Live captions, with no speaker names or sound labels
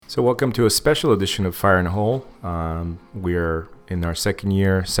So welcome to a special edition of Fire and Hole. We're in our second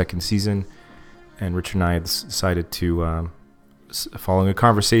year, second season, and Richard and I decided to, following a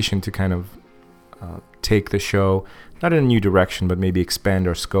conversation, to kind of take the show, not in a new direction, but maybe expand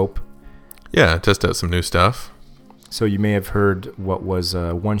our scope. Yeah, test out some new stuff. So you may have heard what was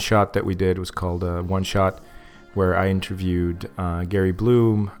a one-shot that we did. It was called One Shot, where I interviewed Gary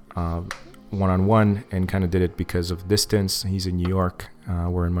Bloom one-on-one and kind of did it because of distance. He's in New York.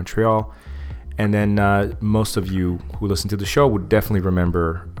 We're in Montreal. And then most of you who listen to the show would definitely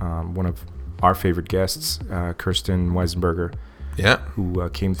remember one of our favorite guests, Kirsten Weisenberger, who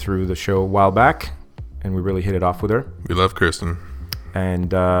came through the show a while back, and we really hit it off with her. We love Kirsten.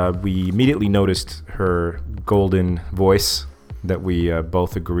 And we immediately noticed her golden voice that we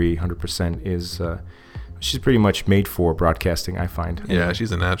both agree 100% is... she's pretty much made for broadcasting, I find. Yeah,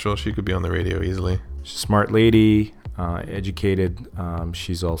 she's a natural. She could be on the radio easily. She's a smart lady, educated.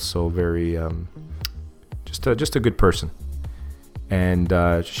 She's also very, just a good person. And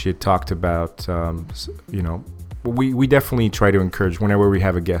she had talked about, we definitely try to encourage whenever we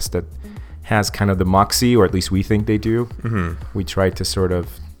have a guest that has kind of the moxie, or at least we think they do. Mm-hmm. We try to sort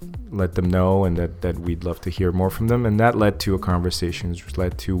of let them know and that we'd love to hear more from them. And that led to a conversation, which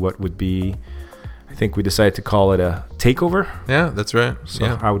led to what would be... I think we decided to call it a takeover. Yeah, that's right. So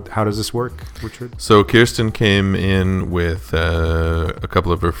yeah. How does this work, Richard? So Kirsten came in with a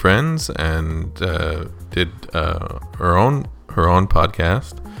couple of her friends and did her own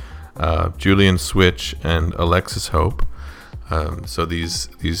podcast. Julian Switch and Alexis Hope. So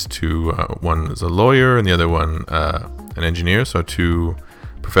these two, one is a lawyer and the other one an engineer. So two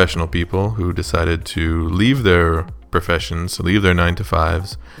professional people who decided to leave their professions, to leave their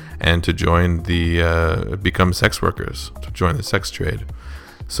 9-to-5s, and to join become sex workers, to join the sex trade.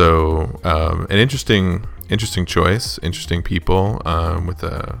 So an interesting choice, interesting people with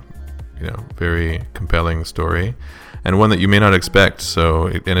a very compelling story, and one that you may not expect. So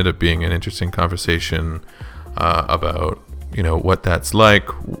it ended up being an interesting conversation about what that's like.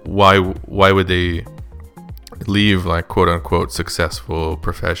 Why would they leave, like, quote unquote successful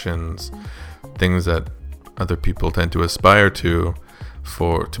professions, things that other people tend to aspire to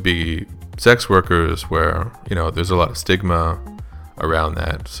be sex workers, where there's a lot of stigma around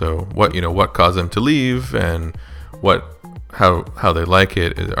that. So what caused them to leave, and how they like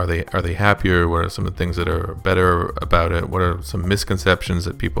it? Are they happier? What are some of the things that are better about it? What are some misconceptions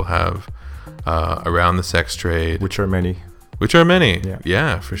that people have around the sex trade? Which are many.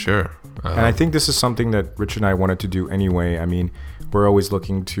 Yeah, for sure. And I think this is something that Rich and I wanted to do anyway. I mean, we're always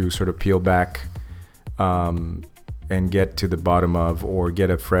looking to sort of peel back and get to the bottom of, or get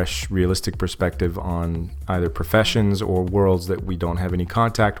a fresh, realistic perspective on either professions or worlds that we don't have any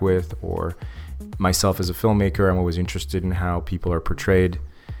contact with. Or myself as a filmmaker, I'm always interested in how people are portrayed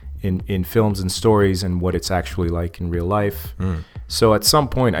in films and stories, and what it's actually like in real life. So at some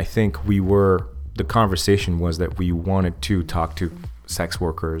point, I think the conversation was that we wanted to talk to sex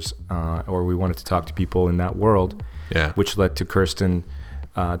workers, or we wanted to talk to people in that world, which led to Kirsten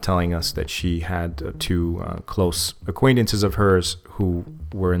telling us that she had two close acquaintances of hers who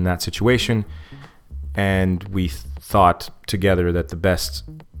were in that situation, and we thought together that the best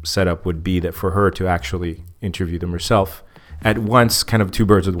setup would be that for her to actually interview them herself, at once, kind of two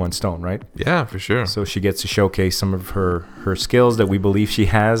birds with one stone, right? Yeah, for sure. So she gets to showcase some of her skills that we believe she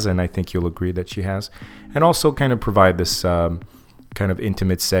has, and I think you'll agree that she has, and also kind of provide this kind of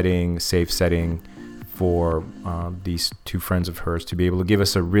intimate setting, safe setting for these two friends of hers to be able to give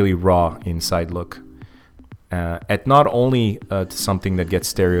us a really raw inside look at not only something that gets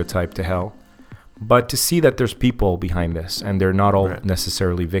stereotyped to hell, but to see that there's people behind this, and they're not all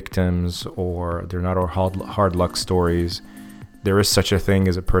necessarily victims, or they're not all hard luck stories. There is such a thing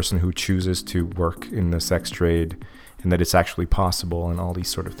as a person who chooses to work in the sex trade, and that it's actually possible, and all these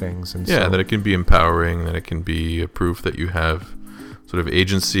sort of things. And that it can be empowering, that it can be a proof that you have sort of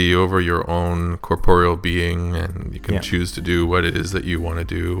agency over your own corporeal being, and you can choose to do what it is that you want to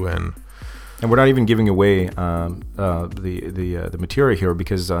do. And we're not even giving away the material here,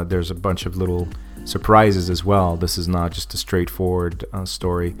 because there's a bunch of little surprises as well. This is not just a straightforward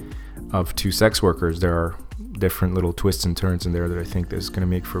story of two sex workers. There are different little twists and turns in there that I think is going to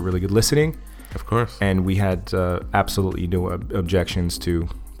make for really good listening. Of course. And we had absolutely no objections to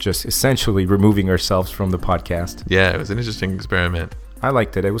just essentially removing ourselves from the podcast. Yeah, it was an interesting experiment. I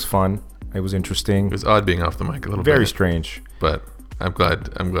liked it. It was fun. It was interesting. It was odd being off the mic a little bit. Very strange. But I'm glad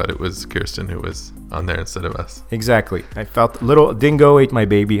it was Kirsten who was on there instead of us. Exactly. I felt a little dingo ate my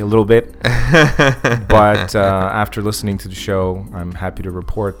baby a little bit. But after listening to the show, I'm happy to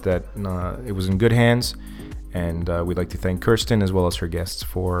report that it was in good hands. And we'd like to thank Kirsten as well as her guests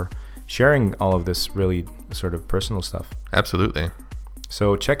for sharing all of this really sort of personal stuff. Absolutely.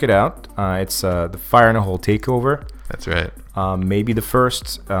 So check it out. It's the Fire in a Hole Takeover. That's right. Maybe the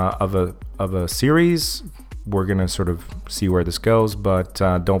first of a series. We're gonna sort of see where this goes, but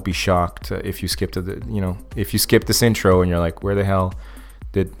don't be shocked if you skip if you skip this intro and you're like, where the hell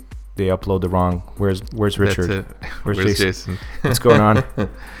did they upload the wrong? Where's Richard? That's it. Where's Jason? What's going on?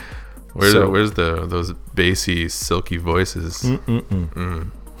 Where's those bassy, silky voices?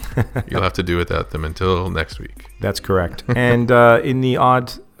 You'll have to do without them until next week. That's correct. And in the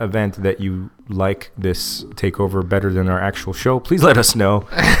odd event that you like this takeover better than our actual show, please let us know,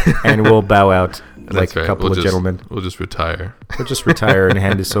 and we'll bow out like a couple of gentlemen. We'll just retire. We'll just retire and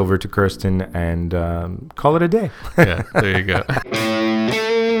hand this over to Kirsten and call it a day. Yeah, there you go.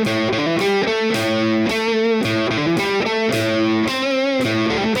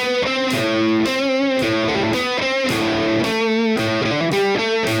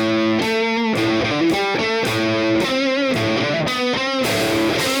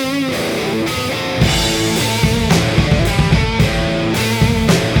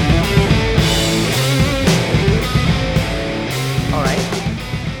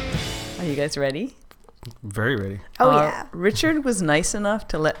 Ready? Very ready. Oh, yeah. Richard was nice enough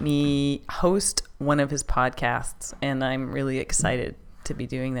to let me host one of his podcasts, and I'm really excited to be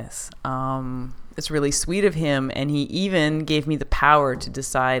doing this. It's really sweet of him, and he even gave me the power to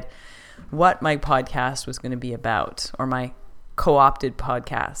decide what my podcast was going to be about, or my co-opted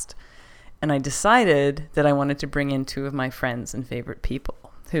podcast. And I decided that I wanted to bring in two of my friends and favorite people,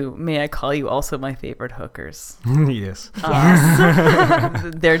 who, may I call you, also my favorite hookers. Yes.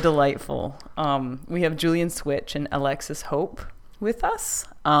 They're delightful. We have Julian Switch and Alexis Hope with us.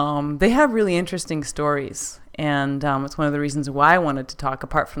 They have really interesting stories, and it's one of the reasons why I wanted to talk,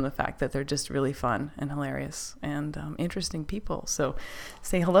 apart from the fact that they're just really fun and hilarious and interesting people. So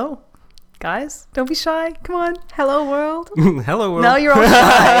say hello, guys. Don't be shy. Come on. Hello, world. Hello, world. Now you're all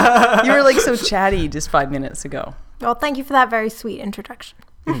shy. You were like so chatty just 5 minutes ago. Well, thank you for that very sweet introduction.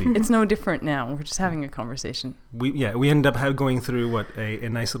 It's no different now. We're just having a conversation. We ended up going through a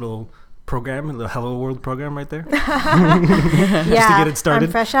nice little program, the Hello World program right there. Just to get it started.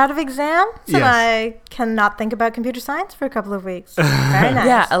 I'm fresh out of exams, and I cannot think about computer science for a couple of weeks. Very nice.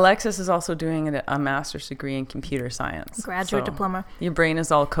 Yeah, Alexis is also doing a master's degree in computer science. Graduate diploma. Your brain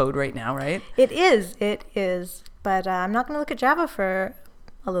is all code right now, right? It is. But I'm not going to look at Java for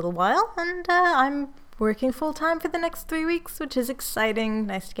a little while, and I'm working full-time for the next 3 weeks, which is exciting.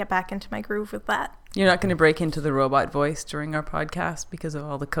 Nice to get back into my groove with that. You're not going to break into the robot voice during our podcast because of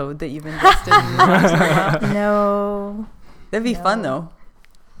all the code that you've invested in the last while? No. That'd be fun, though.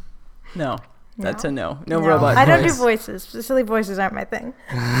 No. That's a no. No robot voice. I don't do voices. Silly voices aren't my thing.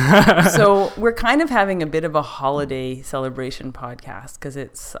 So we're kind of having a bit of a holiday celebration podcast because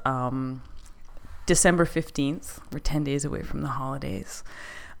it's December 15th. We're 10 days away from the holidays.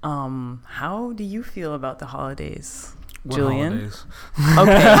 How do you feel about the holidays, Julian?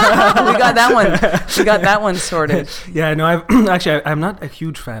 Holidays? Okay, we got that one. We got that one sorted. Yeah, no, I'm not a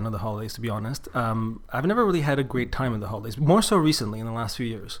huge fan of the holidays, to be honest. I've never really had a great time with the holidays. More so recently in the last few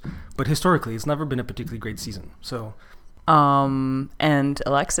years, but historically, it's never been a particularly great season. So, and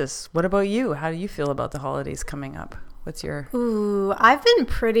Alexis, what about you? How do you feel about the holidays coming up? What's your... Ooh, I've been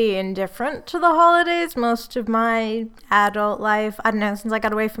pretty indifferent to the holidays most of my adult life. I don't know, since I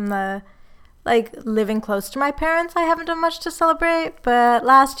got away from living close to my parents, I haven't done much to celebrate. But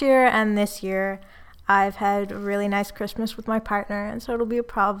last year and this year, I've had a really nice Christmas with my partner. And so it'll be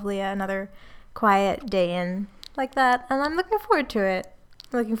probably another quiet day in like that. And I'm looking forward to it.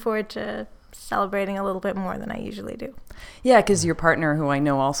 I'm looking forward to celebrating a little bit more than I usually do. Yeah, because your partner, who I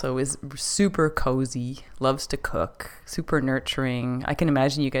know also is super cozy, loves to cook, super nurturing. I can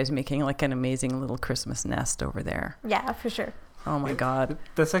imagine you guys making like an amazing little Christmas nest over there. Yeah, for sure. Oh my God.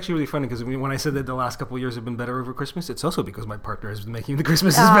 That's actually really funny because when I said that the last couple of years have been better over Christmas, it's also because my partner has been making the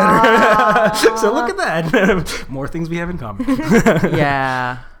Christmases better. So look at that. More things we have in common.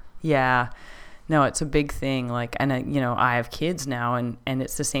 Yeah. No, it's a big thing. Like, and I have kids now, and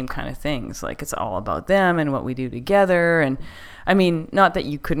it's the same kind of things. Like, it's all about them and what we do together. And I mean, not that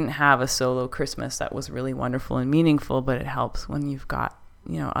you couldn't have a solo Christmas that was really wonderful and meaningful, but it helps when you've got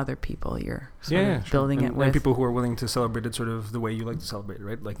other people you're sort of building it with. And people who are willing to celebrate it sort of the way you like to celebrate it,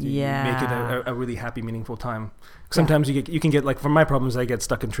 right? Like you make it a really happy, meaningful time. Sometimes you can get, like, for my problems, I get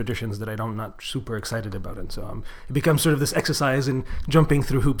stuck in traditions that I'm not super excited about, and so it becomes sort of this exercise in jumping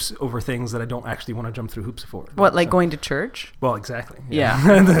through hoops over things that I don't actually want to jump through hoops for. What, like going to church? Well, exactly. Yeah.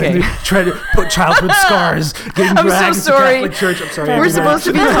 Okay. Try to put childhood scars, getting dragged to Catholic church. I'm sorry. We're supposed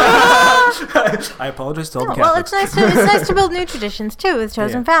to be. I apologize to all the Catholics. Well, it's nice to build new traditions too with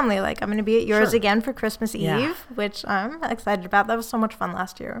chosen family. Like, I'm going to be at yours again for Christmas Eve, which I'm excited about. That was so much fun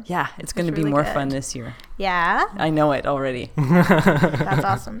last year. Yeah, it's going to be really more fun this year. Yeah. I know it already. That's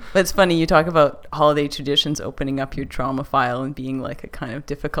awesome. But it's funny, you talk about holiday traditions opening up your trauma file and being like a kind of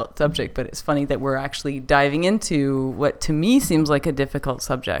difficult subject, but it's funny that we're actually diving into what to me seems like a difficult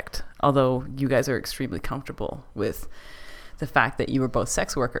subject, although you guys are extremely comfortable with the fact that you were both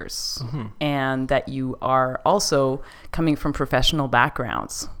sex workers and that you are also coming from professional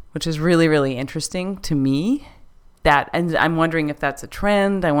backgrounds, which is really, really interesting to me. And I'm wondering if that's a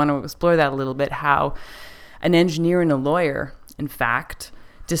trend. I want to explore that a little bit, how an engineer and a lawyer, in fact,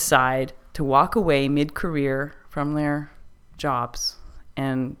 decide to walk away mid-career from their jobs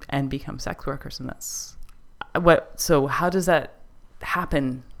and become sex workers. And that's so how does that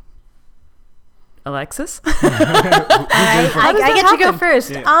happen? Alexis? I get to go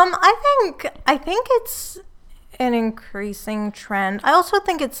first. Yeah. I think it's an increasing trend. I also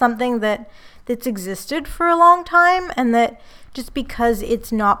think it's something that's existed for a long time, and that just because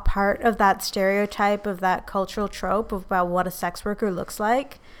it's not part of that stereotype of that cultural trope about what a sex worker looks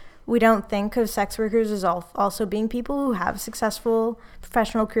like, we don't think of sex workers as also being people who have successful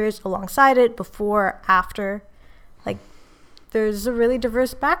professional careers alongside it, before, after. Like, there's a really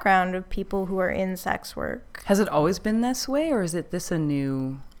diverse background of people who are in sex work. Has it always been this way, or is this a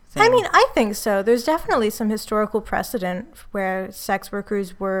new thing? I mean, I think so. There's definitely some historical precedent where sex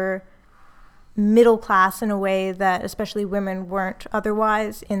workers were middle class in a way that especially women weren't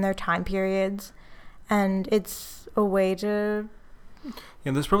otherwise in their time periods. And it's a way to...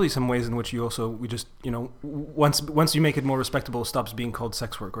 Yeah, there's probably some ways in which once you make it more respectable, it stops being called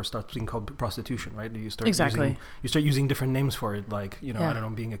sex work or stops being called prostitution, right? You start using different names for it, like, I don't know,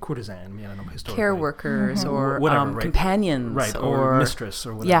 being a courtessan, historically. Care workers or whatever, right? Companions. Right, or mistress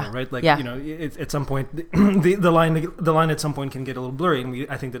or whatever, right? Like, at some point, the line at some point can get a little blurry, and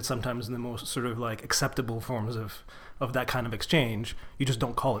I think that sometimes in the most sort of like acceptable forms of that kind of exchange, you just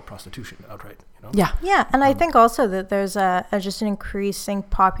don't call it prostitution outright. Yeah, and I think also that there's just an increasing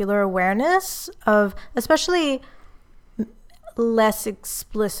popular awareness of especially less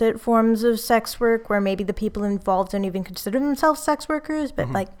explicit forms of sex work, where maybe the people involved don't even consider themselves sex workers,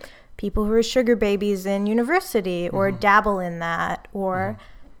 but like people who are sugar babies in university or dabble in that, or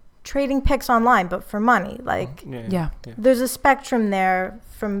trading pics online but for money. Like, there's a spectrum there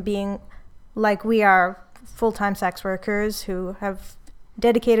from being like we are full-time sex workers who have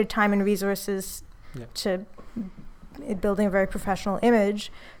dedicated time and resources to building a very professional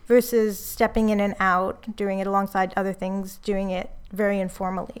image, versus stepping in and out, doing it alongside other things, doing it very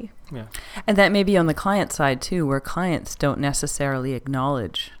informally. Yeah. And that may be on the client side too, where clients don't necessarily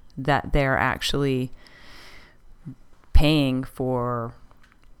acknowledge that they're actually paying for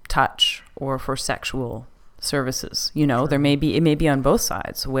touch or for sexual services. There may be, it may be on both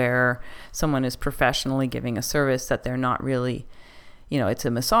sides, where someone is professionally giving a service that they're not really, it's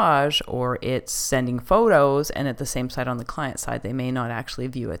a massage or it's sending photos, and at the same side, on the client side, they may not actually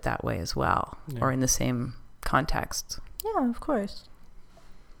view it that way as well, or in the same context. Yeah, of course.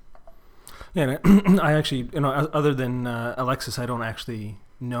 Yeah, and I actually, other than Alexis, I don't actually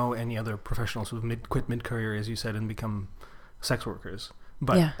know any other professionals who've quit mid-career, as you said, and become sex workers.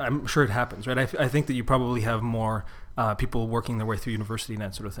 But I'm sure it happens, right? I think that you probably have more people working their way through university and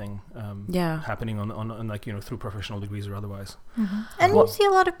that sort of thing happening on like, through professional degrees or otherwise. Mm-hmm. And you see a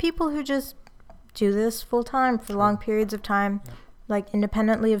lot of people who just do this full time for long periods of time, like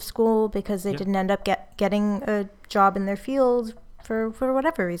independently of school, because they didn't end up getting a job in their field for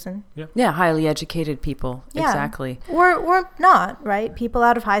whatever reason. Yeah, highly educated people. Yeah. Exactly. Or not, right? People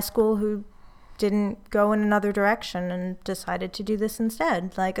out of high school who didn't go in another direction and decided to do this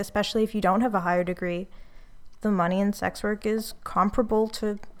instead. Like, especially if you don't have a higher degree, the money in sex work is comparable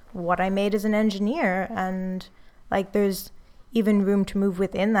to what I made as an engineer, and like there's even room to move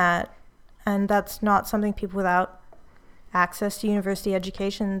within that, and that's not something people without access to university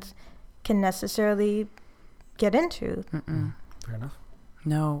educations can necessarily get into. Fair enough.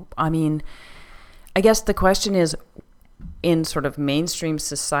 No, I mean, I guess the question is, in sort of mainstream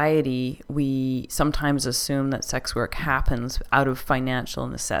society, we sometimes assume that sex work happens out of financial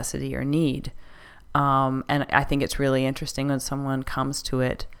necessity or need. And I think it's really interesting when someone comes to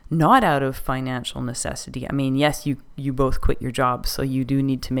it not out of financial necessity. I mean, yes, you both quit your jobs, so you do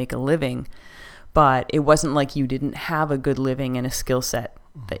need to make a living, but it wasn't like you didn't have a good living and a skill set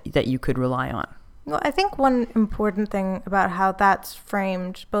that you could rely on. Well, I think one important thing about how that's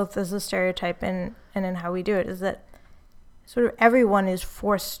framed, both as a stereotype and in how we do it, is that sort of everyone is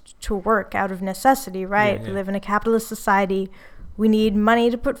forced to work out of necessity, right? We live in a capitalist society. We need money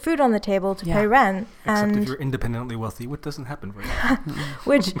to put food on the table to pay rent. Except if you're independently wealthy, what doesn't happen very often.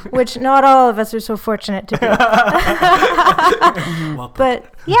 which not all of us are so fortunate to be.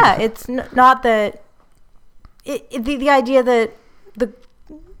 But yeah, it's not that the idea that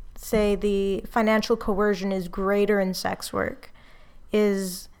the financial coercion is greater in sex work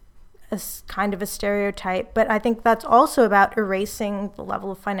is kind of a stereotype, but I think that's also about erasing the level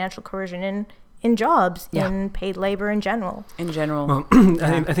of financial coercion in jobs, in paid labor in general. Well,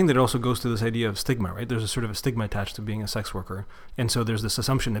 I think that it also goes to this idea of stigma, right? There's a sort of a stigma attached to being a sex worker. And so there's this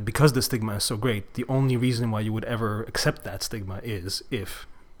assumption that because the stigma is so great, the only reason why you would ever accept that stigma is if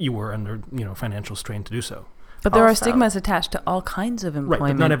you were under, financial strain to do so. But there are stigmas attached to all kinds of employment.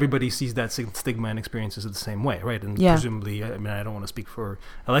 Right, but not everybody sees that stigma and experiences it the same way, right? And presumably, I mean, I don't want to speak for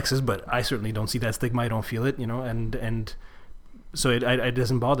Alexis, but I certainly don't see that stigma. I don't feel it, and so it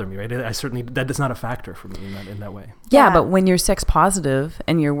doesn't bother me, right? That is not a factor for me in that way. Yeah, but when you're sex positive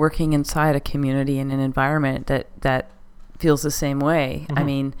and you're working inside a community and an environment that feels the same way, I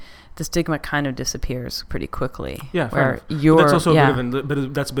mean, the stigma kind of disappears pretty quickly. Yeah, that's also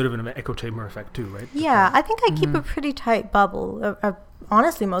that's a bit of an echo chamber effect too, right? Yeah, I think I keep a pretty tight bubble.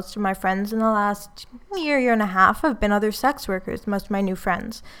 Honestly, most of my friends in the last year and a half have been other sex workers, most of my new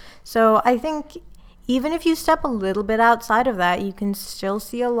friends. So I think even if you step a little bit outside of that, you can still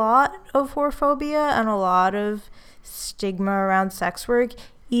see a lot of whorephobia and a lot of stigma around sex work,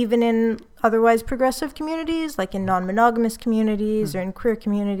 even in otherwise progressive communities, like in non-monogamous communities or in queer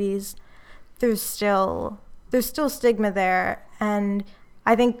communities. There's still stigma there. And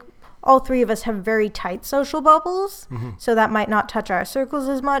I think all three of us have very tight social bubbles, so that might not touch our circles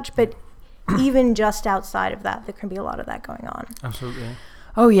as much, but even just outside of that, there can be a lot of that going on. Absolutely.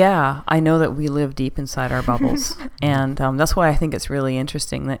 Oh, yeah. I know that we live deep inside our bubbles. And that's why I think it's really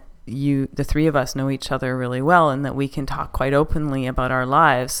interesting that the three of us know each other really well and that we can talk quite openly about our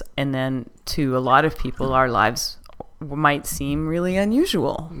lives. And then to a lot of people, our lives might seem really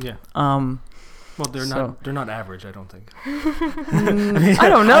unusual. Yeah. Well, they're not average, I don't think. I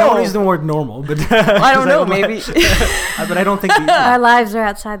don't know. I don't use the word normal, but I don't know, maybe. But I don't think our lives are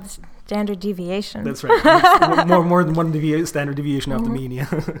outside the standard deviation. That's right. more than one standard deviation of the mean.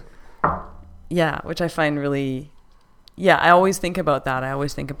 Yeah, which I find really. Yeah, I always think about that. I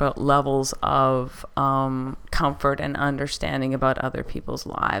always think about levels of comfort and understanding about other people's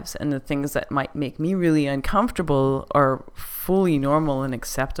lives, and the things that might make me really uncomfortable are fully normal and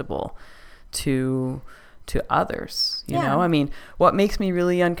acceptable to others. You know, I mean, what makes me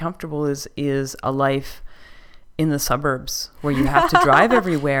really uncomfortable is a life in the suburbs where you have to drive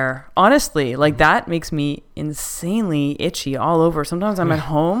everywhere. Honestly, like that makes me insanely itchy all over. Sometimes I'm at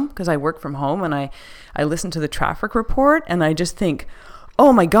home because I work from home and I listen to the traffic report and I just think,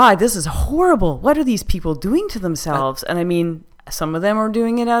 oh my God, this is horrible. What are these people doing to themselves? And I mean, some of them are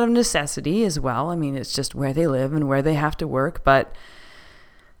doing it out of necessity as well. I mean, it's just where they live and where they have to work. But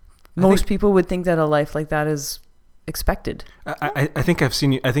most people would think that a life like that is expected. I think I've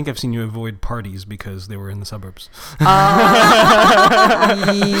seen you avoid parties because they were in the suburbs.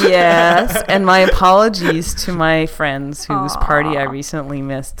 Yes, and my apologies to my friends whose party I recently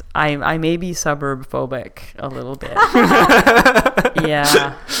missed. I may be suburb phobic a little bit.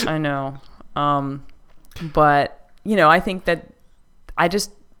 Yeah, I know. But I think that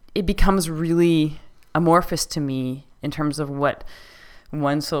it becomes really amorphous to me in terms of what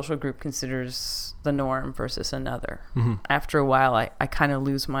one social group considers the norm versus another. After a while, I kind of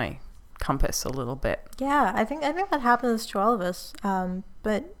lose my compass a little bit. Yeah, I think that happens to all of us.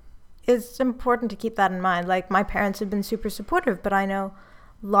 But it's important to keep that in mind. Like, my parents have been super supportive, but I know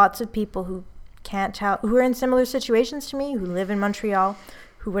lots of people who can't tell, who are in similar situations to me, who live in Montreal,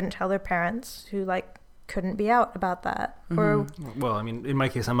 who wouldn't tell their parents, who couldn't be out about that. Or well, I mean, in my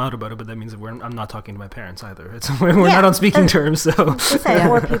case, I'm out about it, but that means that I'm not talking to my parents either. We're not on speaking terms. So,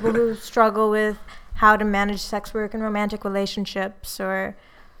 or people who struggle with how to manage sex work and romantic relationships, or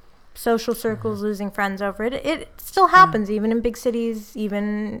social circles losing friends over it. It still happens, even in big cities,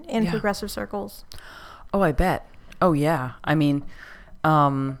 even in progressive circles. Oh, I bet. Oh, yeah. I mean,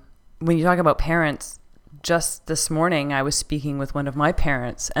 when you talk about parents, just this morning, I was speaking with one of my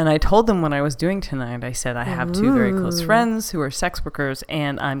parents, and I told them what I was doing tonight. I said, I have two very close friends who are sex workers,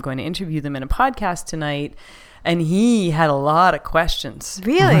 and I'm going to interview them in a podcast tonight. And he had a lot of questions.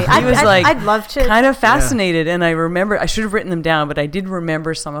 Really? He was I'd love to. Kind of fascinated. And I remember, I should have written them down, but I did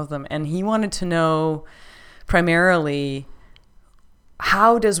remember some of them. And he wanted to know primarily,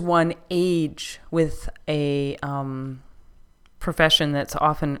 how does one age with a profession that's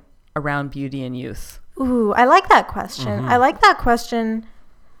often around beauty and youth? Ooh, I like that question. I like that question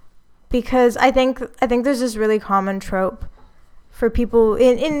because I think there's this really common trope for people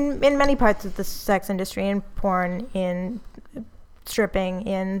in many parts of the sex industry, in porn, in stripping,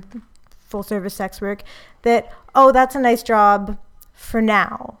 in full service sex work, that, oh, that's a nice job for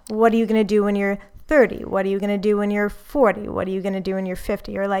now. What are you going to do when you're 30? What are you going to do when you're 40? What are you going to do when you're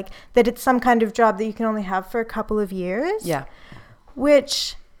 50? Or like that it's some kind of job that you can only have for a couple of years. Yeah.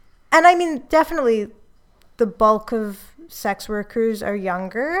 Which, and I mean, definitely the bulk of sex workers are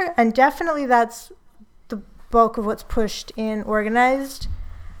younger, and definitely that's the bulk of what's pushed in organized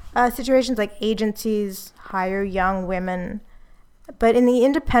situations, like agencies hire young women. But in the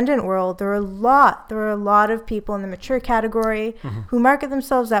independent world, there are a lot of people in the mature category who market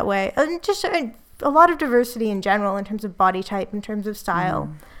themselves that way, and just a lot of diversity in general in terms of body type, in terms of style,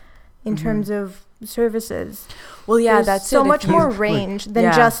 in terms of services. Well, yeah, there's that's so it. much more range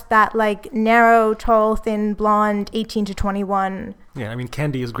than just that like narrow, tall, thin, blonde, 18 to 21. Yeah, I mean,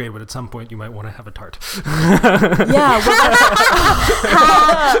 candy is great, but at some point you might want to have a tart. Yeah, well,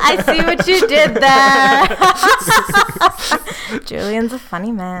 I see what you did there. Julian's a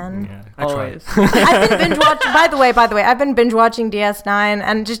funny man. Yeah, I try. I've been binge watching. By the way, I've been binge watching DS9,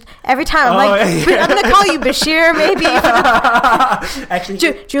 and just every time I'm I'm gonna call you Bashir, maybe. Actually,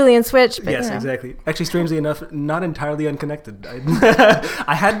 Julian switch. But, yes, exactly. Actually, strangely enough, not entirely unconnected.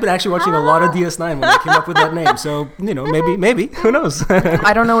 I had been actually watching a lot of DS9 when I came up with that name, so maybe who knows?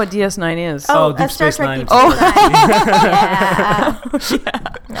 I don't know what DS9 is. Oh, Deep Space Nine. Yeah.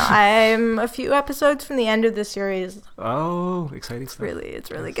 No, I'm a few episodes from the end of the series. Oh, exciting stuff.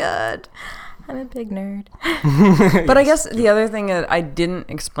 It's really good. I'm a big nerd. But I guess the other thing that I didn't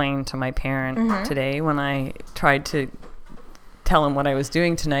explain to my parent today when I tried to tell him what I was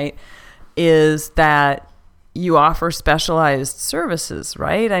doing tonight is that you offer specialized services,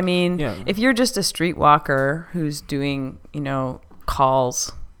 right? I mean, if you're just a streetwalker who's doing,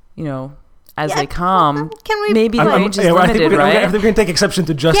 calls, as they come, can we, maybe the range is limited, right? I think we're going to take exception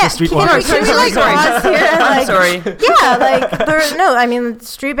to just the streetwalkers. Can we pause here? I'm sorry. Yeah,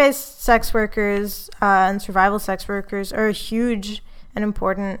 street-based sex workers and survival sex workers are a huge and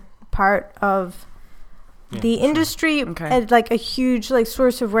important part of the industry, like a huge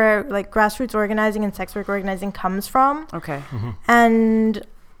source of where grassroots organizing and sex work organizing comes from. Okay. And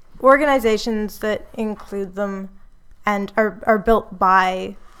organizations that include them and are built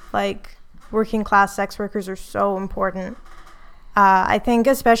by working class sex workers are so important. I think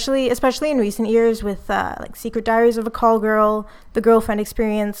especially in recent years with Secret Diaries of a Call Girl, The Girlfriend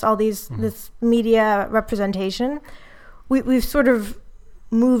Experience, all this media representation, we've sort of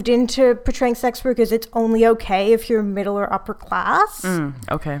moved into portraying sex work as it's only okay if you're middle or upper class.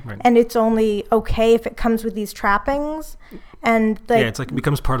 Okay. Right. And it's only okay if it comes with these trappings. And it's it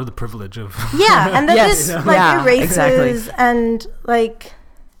becomes part of the privilege of and then this erases exactly. and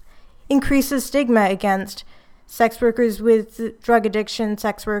increases stigma against sex workers with drug addiction,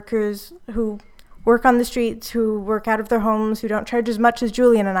 sex workers who work on the streets, who work out of their homes, who don't charge as much as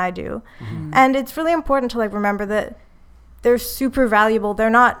Julian and I do. And it's really important to remember that they're super valuable. They're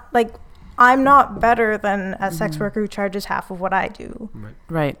not I'm not better than a sex worker who charges half of what I do.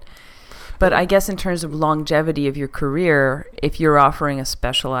 Right. But I guess in terms of longevity of your career, if you're offering a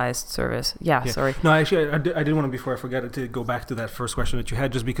specialized service, sorry. No, actually, I did want to, before I forget, to go back to that first question that you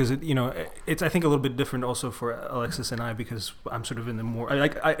had, just because it's I think a little bit different also for Alexis and I, because I'm sort of in the more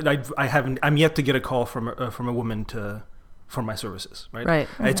I'm yet to get a call from a woman for my services, right? Right.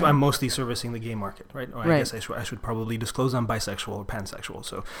 I'm mostly servicing the gay market, right? Or right. I guess I should probably disclose I'm bisexual or pansexual.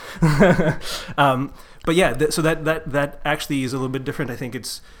 So, but yeah, so that actually is a little bit different. I think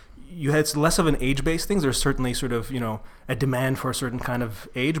it's less of an age-based thing. There's certainly sort of a demand for a certain kind of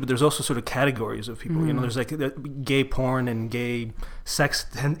age, but there's also sort of categories of people. There's gay porn and gay sex.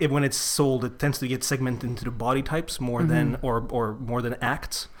 When it's sold, it tends to get segmented into the body types more than or more than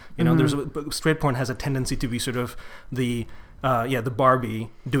acts. There's straight porn has a tendency to be sort of the the Barbie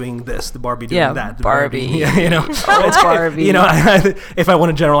doing this, the Barbie doing that, the Barbie. You know, It's Barbie. You know, if I want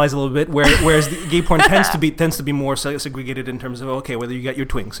to generalize a little bit, whereas the gay porn tends to be more segregated in terms of, okay, whether you got your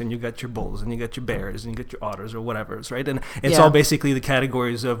twinks and you got your bulls and you got your bears and you got your otters or whatever, right? And it's all basically the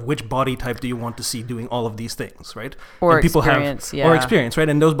categories of which body type do you want to see doing all of these things, right? Or and people experience, or experience, right?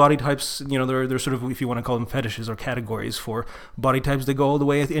 And those body types, you know, they're sort of, if you want to call them fetishes or categories for body types that go all the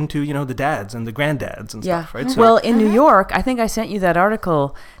way into, you know, the dads and the granddads and stuff, right? So, well, in New York, I think I sent you that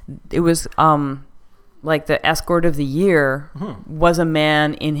article. It was like the escort of the year was a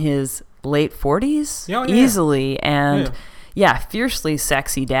man in his late 40s, easily, and fiercely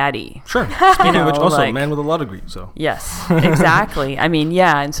sexy daddy. Sure. Speaking of which, also like, man with a law degree. So yes, exactly. I mean,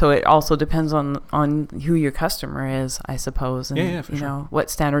 and so it also depends on who your customer is, I suppose, and you know what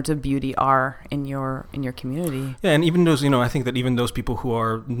standards of beauty are in your community. Yeah, and even those, you know, I think that even those people who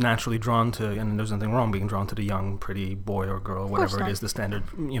are naturally drawn to, and there's nothing wrong being drawn to the young, pretty boy or girl, whatever it is, the standard,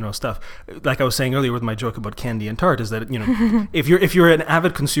 you know, stuff. Like I was saying earlier with my joke about candy and tart, is that, you know, if you're an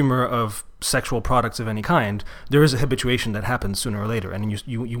avid consumer of sexual products of any kind, there is a habituation that happens sooner or later, and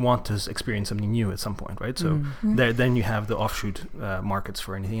you want to experience something new at some point, right? So then you have the offshoot markets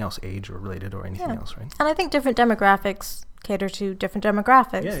for anything else, age or related or anything else, right? And I think different demographics cater to different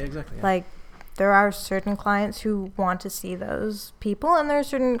demographics. Yeah, exactly. Yeah. Like there are certain clients who want to see those people, and there are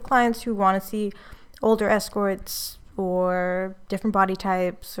certain clients who want to see older escorts or different body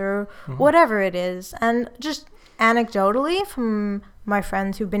types or whatever it is. And just anecdotally from my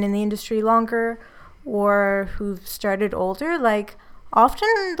friends who've been in the industry longer or who've started older, like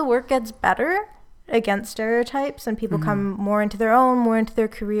often the work gets better against stereotypes and people come more into their own, more into their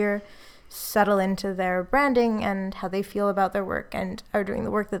career, settle into their branding and how they feel about their work and are doing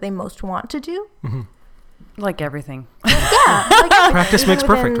the work that they most want to do. Like everything. Practice makes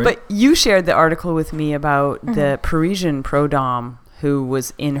perfect, right? But you shared the article with me about the Parisian pro dom who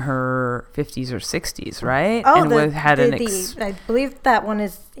was in her 50s or 60s, right? Oh, and I believe that one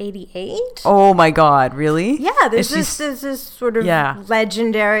is 88. Oh my God, really? Yeah, there's this sort of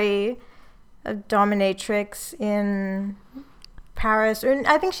legendary dominatrix in Paris, or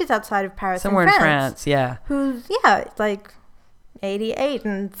I think she's outside of Paris, somewhere in France, who's like 88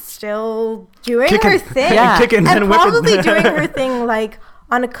 and still doing her thing, and probably doing her thing like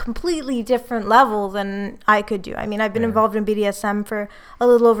on a completely different level than I could do. I mean, I've been involved in BDSM for a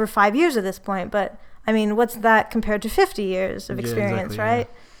little over 5 years at this point, but I mean, what's that compared to 50 years of experience, right?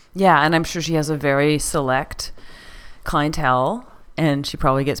 Yeah, and I'm sure she has a very select clientele, and she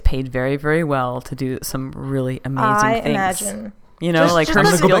probably gets paid very, very well to do some really amazing things. I imagine. You know, like her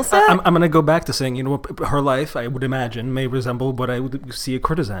skill set? I'm going to go back to saying, you know, her life, I would imagine, may resemble what I would see a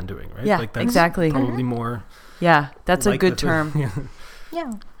courtesan doing, right? Yeah, like that's exactly. Probably more. Yeah, that's a good term.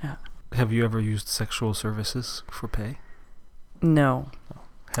 Yeah. Have you ever used sexual services for pay? No.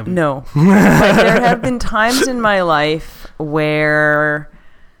 Have you? No. But there have been times in my life where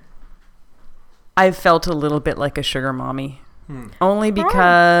I've felt a little bit like a sugar mommy. Only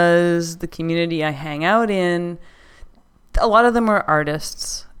because the community I hang out in, a lot of them are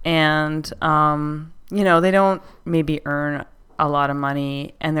artists, and you know, they don't maybe earn a lot of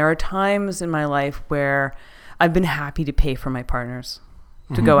money, and there are times in my life where I've been happy to pay for my partners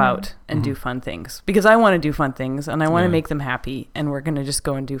to go out and do fun things, because I want to do fun things and I want to make them happy, and we're going to just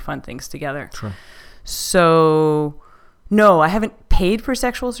go and do fun things together. Sure. So no, I haven't paid for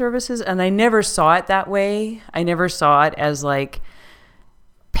sexual services, and I never saw it that way. I never saw it as like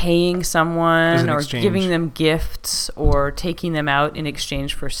paying someone or giving them gifts or taking them out in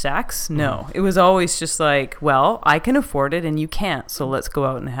exchange for sex. No, it was always just like, well, I can afford it and you can't, so let's go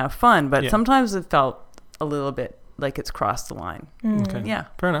out and have fun. But sometimes it felt a little bit like it's crossed the line. Okay. Yeah.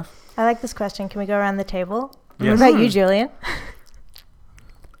 Fair enough. I like this question. Can we go around the table? Yes. What about you, Julian?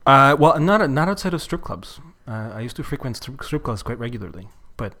 Well, not outside of strip clubs. I used to frequent strip clubs quite regularly,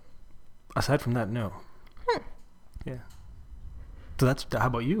 but aside from that, no. Yeah. So that's, how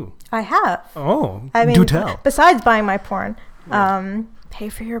about you? I have. Oh, I mean, do tell. Besides buying my porn, pay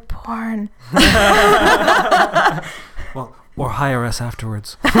for your porn. Well, or hire us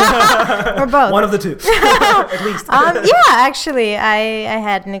afterwards. Or both. One of the two. At least. Actually, I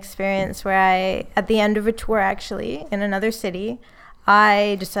had an experience where at the end of a tour, actually, in another city,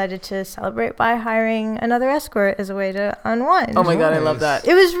 I decided to celebrate by hiring another escort as a way to unwind. Oh my God, I love that.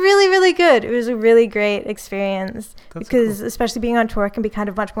 It was really, really good. It was a really great experiance. That's because cool. Especially being on tour can be kind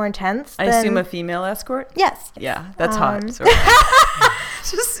of much more intense. I assume a female escort? Yes. Yeah, that's hot.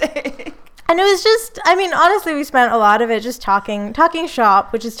 Just saying. And it was just, I mean, honestly, we spent a lot of it just talking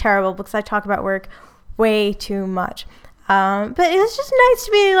shop, which is terrible because I talk about work way too much. But it was just nice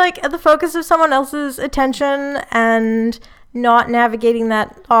to be like at the focus of someone else's attention and not navigating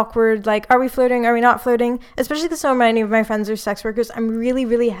that awkward, like, are we flirting, are we not flirting? Especially so many of my friends are sex workers. I'm really,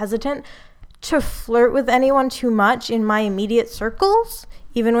 really hesitant to flirt with anyone too much in my immediate circles,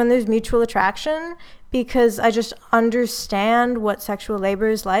 even when there's mutual attraction, because I just understand what sexual labor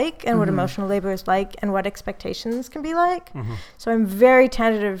is like and what emotional labor is like and what expectations can be like. So I'm very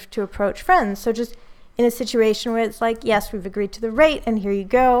tentative to approach friends. So just in a situation where it's like, yes, we've agreed to the rate and here you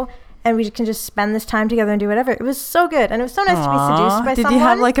go, and we can just spend this time together and do whatever. It was so good. And it was so nice to be seduced by someone. Did you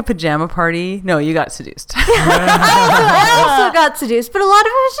have like a pajama party? No, you got seduced. I also got seduced, but a lot of it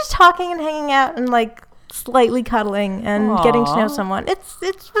was just talking and hanging out and like slightly cuddling and getting to know someone. It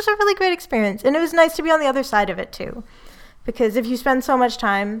was a really great experience. And it was nice to be on the other side of it too. Because if you spend so much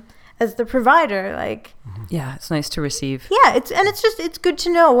time as the provider, like... Yeah, it's nice to receive. Yeah, it's good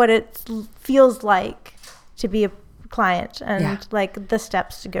to know what it feels like to be a client and like the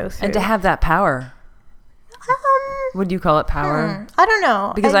steps to go through. And to have that power. Would you call it power? I don't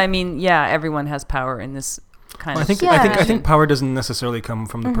know. Because I mean, everyone has power in this kind of I think power doesn't necessarily come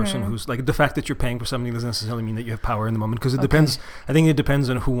from the person who's like, the fact that you're paying for something doesn't necessarily mean that you have power in the moment, because it depends. I think it depends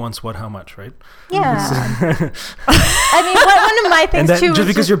on who wants what, how much, right? Yeah. I mean, one of my things and too. Just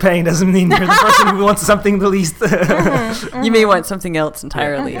because you're paying doesn't mean you're the person who wants something the least. You may want something else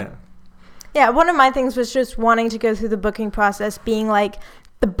entirely. Yeah, one of my things was just wanting to go through the booking process, being like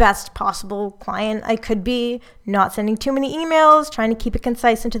the best possible client I could be, not sending too many emails, trying to keep it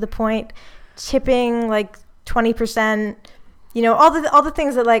concise and to the point, tipping like 20%, all the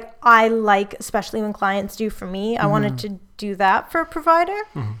things that like I like, especially when clients do for me. I wanted to do that for a provider.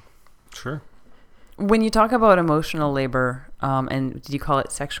 Sure. When you talk about emotional labor, and did you call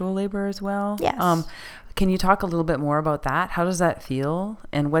it sexual labor as well? Yes. Can you talk a little bit more about that? How does that feel?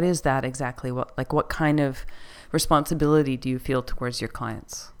 And what is that exactly? What kind of responsibility do you feel towards your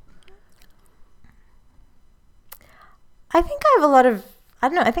clients? I think I have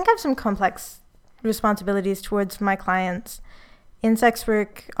I think I have some complex responsibilities towards my clients. In sex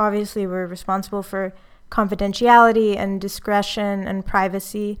work, obviously, we're responsible for confidentiality and discretion and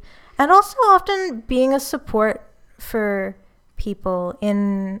privacy, and also often being a support for people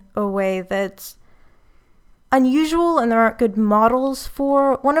in a way that's unusual and there aren't good models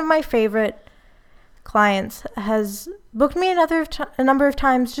for. One of my favorite clients has booked me a number of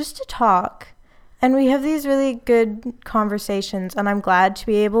times just to talk, and we have these really good conversations, and I'm glad to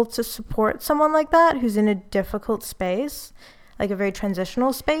be able to support someone like that who's in a difficult space, like a very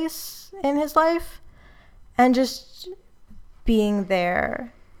transitional space in his life, and just being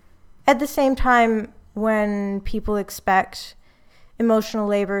there. At the same time, when people expect emotional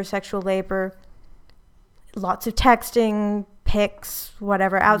labor, sexual labor, lots of texting, pics,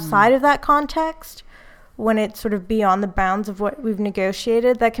 whatever, outside of that context, when it's sort of beyond the bounds of what we've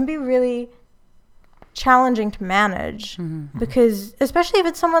negotiated, that can be really challenging to manage. Because especially if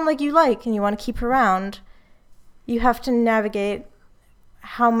it's someone like you like and you want to keep around, you have to navigate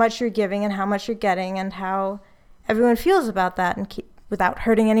how much you're giving and how much you're getting and how everyone feels about that and without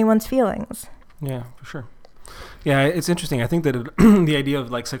hurting anyone's feelings. Yeah, for sure. Yeah, it's interesting. I think that the idea of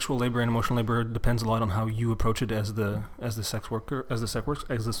like sexual labor and emotional labor depends a lot on how you approach it as the sex worker, as the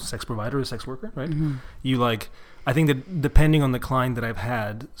sex provider, as sex worker, right? You like, I think that depending on the client that I've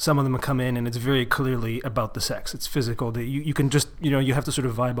had, some of them come in and it's very clearly about the sex. It's physical. You can just, you have to sort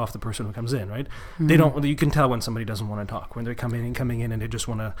of vibe off the person who comes in, right? They don't. You can tell when somebody doesn't want to talk, when they're coming in and they just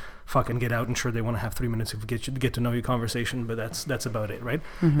want to fucking get out, and sure they want to have 3 minutes of get to know you conversation, but that's about it, right?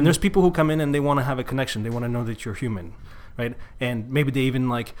 And there's people who come in and they want to have a connection. They want to know that you're human, right? And maybe they even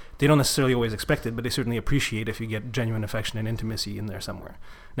like, they don't necessarily always expect it, but they certainly appreciate if you get genuine affection and intimacy in there somewhere.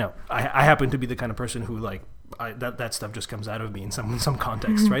 Now, I happen to be the kind of person who like, that stuff just comes out of me in some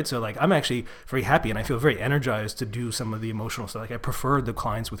context, right? So like, I'm actually very happy and I feel very energized to do some of the emotional stuff. Like I prefer the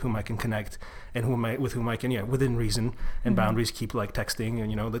clients with whom I can connect and with whom I can, within reason and boundaries, keep like texting,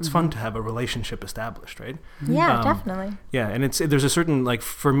 and it's fun to have a relationship established, right? Yeah, definitely. Yeah, and there's a certain, like,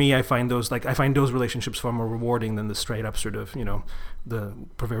 for me, I find those relationships far more rewarding than the straight up sort of, the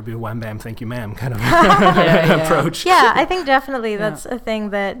proverbial wham bam thank you ma'am kind of approach. Yeah, I think definitely that's a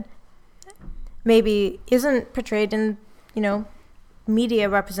thing that maybe isn't portrayed in, media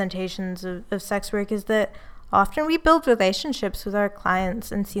representations of sex work, is that often we build relationships with our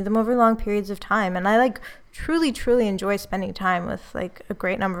clients and see them over long periods of time. And I like truly, truly enjoy spending time with like a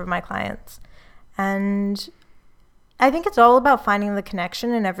great number of my clients. And I think it's all about finding the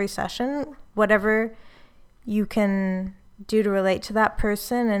connection in every session, whatever you can do to relate to that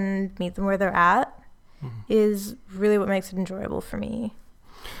person and meet them where they're at is really what makes it enjoyable for me.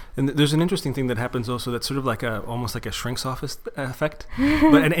 And there's an interesting thing that happens also that's sort of like almost like a shrink's office effect.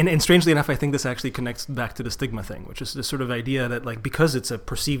 But and strangely enough, I think this actually connects back to the stigma thing, which is this sort of idea that like because it's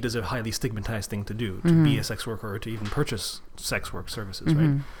perceived as a highly stigmatized thing to do, to be a sex worker or to even purchase sex work services,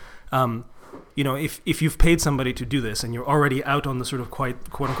 right? If you've paid somebody to do this and you're already out on the sort of quote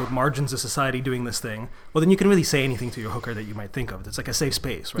unquote margins of society doing this thing, well, then you can really say anything to your hooker that you might think of. It's like a safe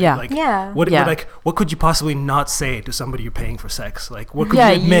space, right? Yeah. Like, what could you possibly not say to somebody you're paying for sex? Like, what could you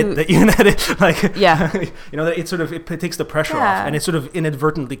admit that that it sort of it takes the pressure off, and it sort of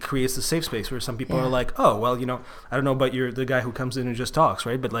inadvertently creates the safe space where some people are like, oh, well, I don't know about the guy who comes in and just talks,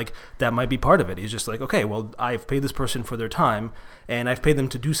 right? But like that might be part of it. He's just like, okay, well, I've paid this person for their time, and I've paid them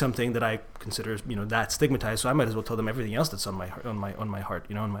to do something that I consider that stigmatized, so I might as well tell them everything else that's on my heart, on my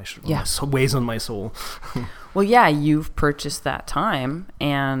weighs on my soul. Well, yeah, you've purchased that time,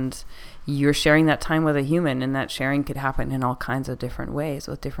 and you're sharing that time with a human, and that sharing could happen in all kinds of different ways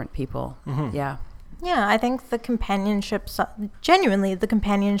with different people. Yeah, I think the companionship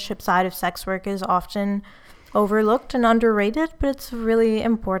side of sex work is often overlooked and underrated, but it's a really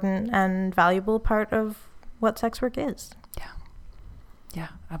important and valuable part of what sex work is. Yeah,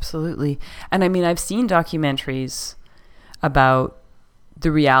 absolutely. And I mean, I've seen documentaries about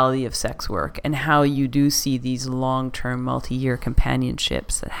the reality of sex work and how you do see these long-term, multi-year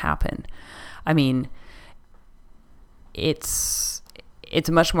companionships that happen. I mean, it's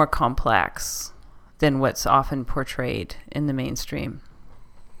much more complex than what's often portrayed in the mainstream.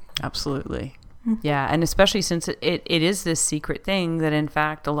 Absolutely. Yeah, and especially since it is this secret thing that, in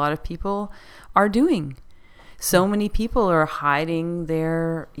fact, a lot of people are doing. So many people are hiding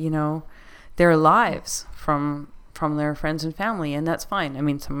their lives from their friends and family, and that's fine. I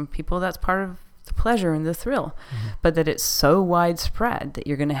mean, some people, that's part of the pleasure and the thrill, but that it's so widespread that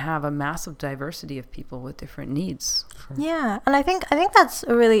you're going to have a massive diversity of people with different needs. Sure. Yeah, and I think that's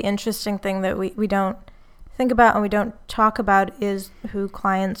a really interesting thing that we don't think about and we don't talk about is who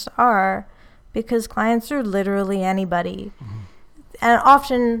clients are, because clients are literally anybody. And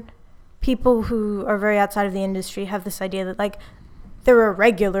often people who are very outside of the industry have this idea that like there are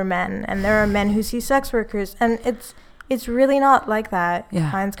regular men and there are men who see sex workers, and it's really not like that.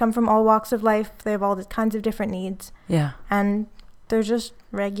 Clients come from all walks of life. They have all kinds of different needs. And they're just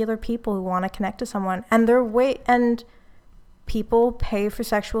regular people who want to connect to someone, and people pay for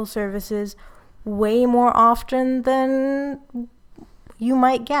sexual services way more often than you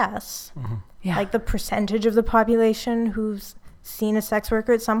might guess. Like the percentage of the population who's seen a sex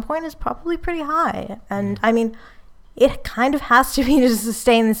worker at some point is probably pretty high. And I mean, it kind of has to be to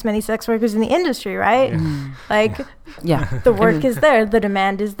sustain this many sex workers in the industry, right? The work is there, the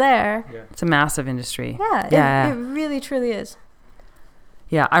demand is there. It's a massive industry. It really truly is.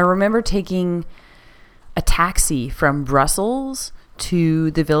 I remember taking a taxi from Brussels to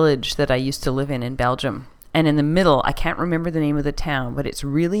the village that I used to live in Belgium. And in the middle, I can't remember the name of the town, but it's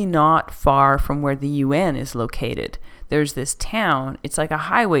really not far from where the UN is located. There's this town, it's like a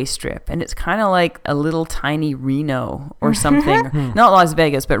highway strip, and it's kind of like a little tiny Reno or something. Not Las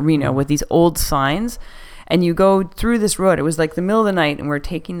Vegas, but Reno, with these old signs. And you go through this road. It was like the middle of the night, and we're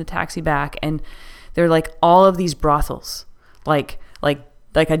taking the taxi back, and there are like all of these brothels, like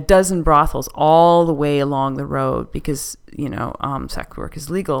a dozen brothels all the way along the road, because sex work is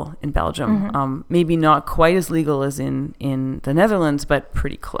legal in Belgium. Maybe not quite as legal as in the Netherlands, but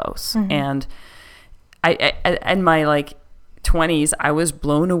pretty close. And I in my 20s, I was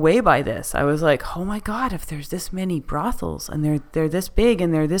blown away by this. I was like, oh my God, if there's this many brothels and they're this big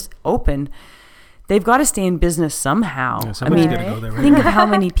and they're this open, they've got to stay in business somehow. I mean, go there, right? Think of how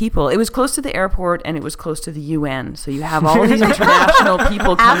many people. It was close to the airport and it was close to the UN. So you have all these international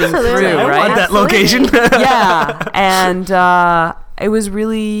people coming through, right? I want that location. And it was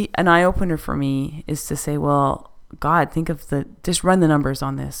really an eye-opener for me, is to say, well, God, just run the numbers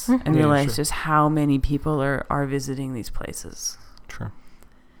on this and realize just how many people are visiting these places. True.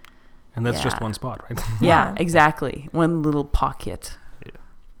 And that's just one spot, right? Yeah, exactly. One little pocket.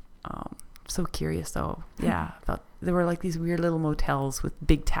 So curious though. There were like these weird little motels with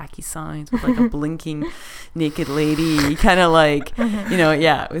big tacky signs with like a blinking naked lady, kind of like,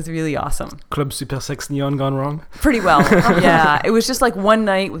 it was really awesome. Club Super Sex Neon gone wrong? Pretty well. It was just like one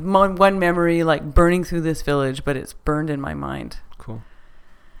night with one memory like burning through this village, but it's burned in my mind. Cool.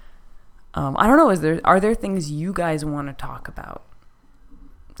 I don't know, are there things you guys want to talk about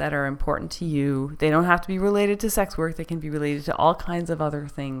that are important to you? They don't have to be related to sex work. They can be related to all kinds of other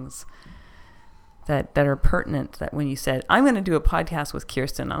things that are pertinent, that when you said, I'm going to do a podcast with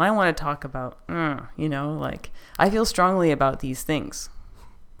Kirsten and I want to talk about, I feel strongly about these things.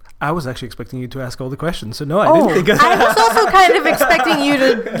 I was actually expecting you to ask all the questions, so no, I didn't think of that. I was also kind of expecting you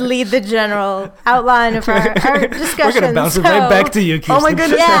to lead the general outline of our discussion. We're going to bounce it right back to you, Kirsten. Oh my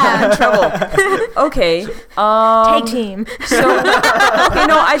goodness, Yeah. I'm in trouble. Okay. Tag team. So, okay,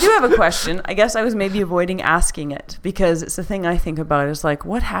 no, I do have a question. I guess I was maybe avoiding asking it because it's the thing I think about is like,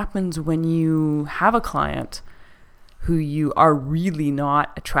 what happens when you have a client who you are really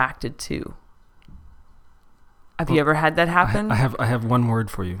not attracted to? Have you ever had that happen? I have one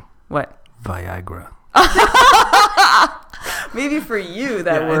word for you. What? Viagra. Maybe for you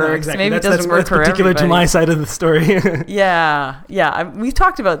that Yeah, I know, works. exactly. Maybe it doesn't work that's for particular everybody. to my side of the story. Yeah. We've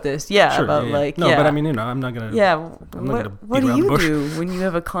talked about this. Yeah, Sure, about yeah. like No, but I mean, I'm not gonna. Yeah. I'm not gonna What beat do around the you bush. do when you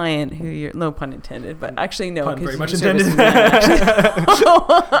have a client who you're no pun intended, but actually no, Pun 'cause very you're much a service intended. man,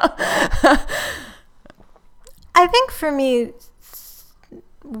 actually. I think for me,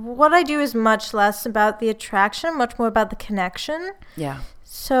 what I do is much less about the attraction, much more about the connection. Yeah.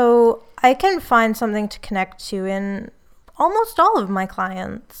 So I can find something to connect to in almost all of my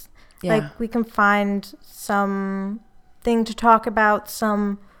clients. Yeah. Like we can find some thing to talk about,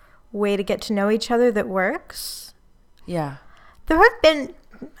 some way to get to know each other that works. Yeah. There have been,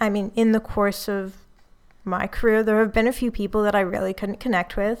 in the course of my career, there have been a few people that I really couldn't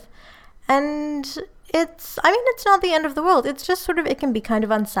connect with. And it's not the end of the world. It's just sort of, it can be kind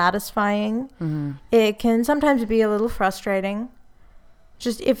of unsatisfying. Mm-hmm. It can sometimes be a little frustrating.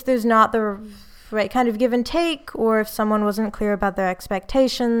 Just if there's not the right kind of give and take, or if someone wasn't clear about their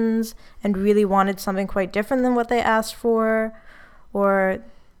expectations and really wanted something quite different than what they asked for, or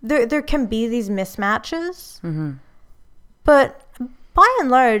there can be these mismatches. Mm-hmm. But by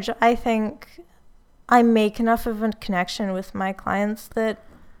and large, I think I make enough of a connection with my clients that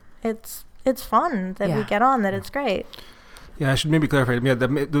it's fun, that we get on, that it's great. Yeah, I should maybe clarify. Yeah,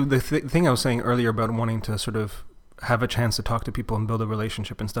 the thing I was saying earlier about wanting to sort of have a chance to talk to people and build a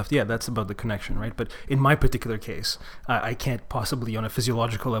relationship and stuff. Yeah, that's about the connection, right? But in my particular case, I can't possibly on a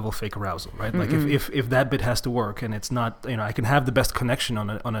physiological level fake arousal, right? Like if that bit has to work and it's not, I can have the best connection on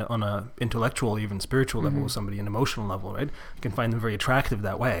a intellectual, even spiritual level with somebody, an emotional level, right? I can find them very attractive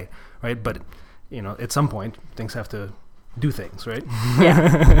that way, right? But at some point things have to do things, right?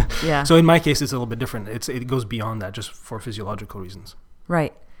 Yeah. Yeah. So in my case, it's a little bit different. It goes beyond that, just for physiological reasons.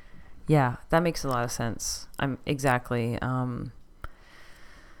 Right. Yeah, that makes a lot of sense. Exactly. And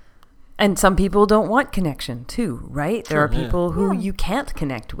some people don't want connection too, right? There are people who you can't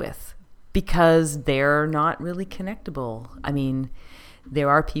connect with because they're not really connectable. I mean, there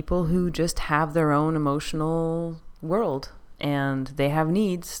are people who just have their own emotional world and they have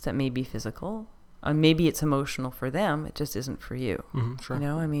needs that may be physical. Maybe it's emotional for them. It just isn't for you. Mm-hmm, sure.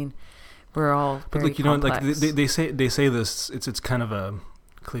 We're all very complex. They say this. It's kind of a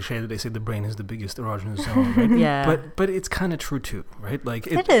cliche that they say the brain is the biggest erogenous zone, right? Yeah. But it's kind of true too, right? Like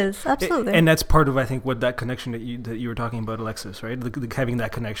it is, absolutely. And that's part of, I think, what that connection that you were talking about, Alexis, right? Having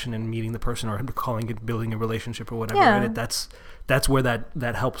that connection and meeting the person, or calling it building a relationship or whatever. Yeah. Right? That's where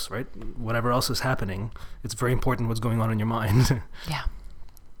that helps, right? Whatever else is happening, it's very important what's going on in your mind. Yeah.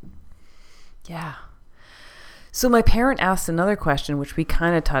 Yeah. So my parent asked another question, which we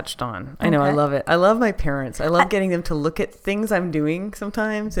kind of touched on. I know, I love it. I love my parents. I love getting them to look at things I'm doing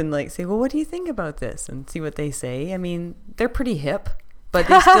sometimes and like say, well, what do you think about this? And see what they say. I mean, they're pretty hip, but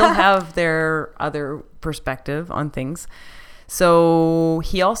they still have their other perspective on things. So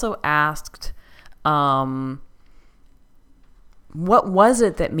he also asked, what was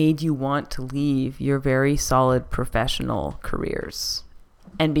it that made you want to leave your very solid professional careers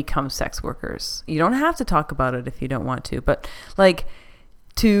and become sex workers? You don't have to talk about it if you don't want to, but like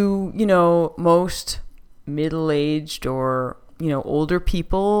to, most middle-aged or, older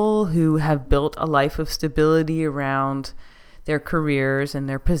people who have built a life of stability around their careers and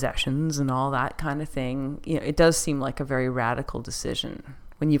their possessions and all that kind of thing, it does seem like a very radical decision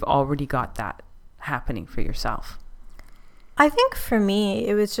when you've already got that happening for yourself. I think for me,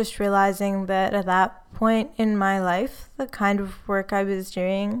 it was just realizing that at that point in my life, the kind of work I was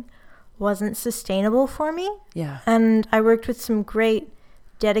doing wasn't sustainable for me. Yeah. And I worked with some great,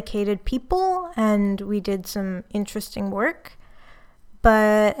 dedicated people, and we did some interesting work.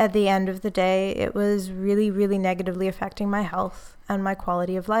 But at the end of the day, it was really, really negatively affecting my health and my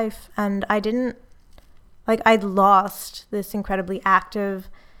quality of life. And I'd lost this incredibly active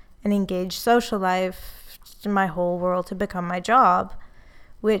and engaged social life in my whole world to become my job,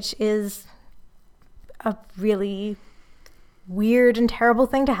 which is a really weird and terrible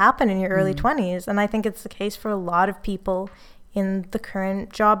thing to happen in your early 20s. And I think it's the case for a lot of people in the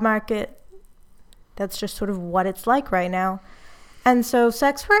current job market. That's just sort of what it's like right now. And so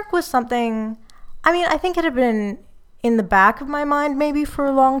sex work was something, I think it had been in the back of my mind maybe for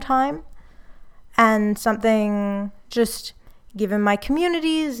a long time, and something just given my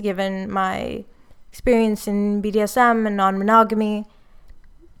communities, given my experience in BDSM and non-monogamy,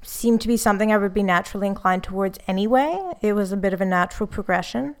 seemed to be something I would be naturally inclined towards anyway. It was a bit of a natural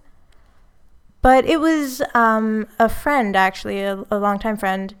progression. But it was a friend, actually, a longtime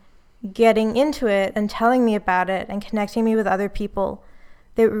friend, getting into it and telling me about it and connecting me with other people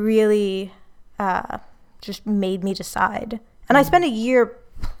that really just made me decide. And I spent a year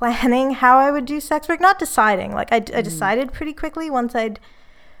planning how I would do sex work, not deciding. Like I decided pretty quickly once I'd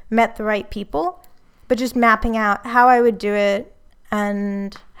met the right people, but just mapping out how I would do it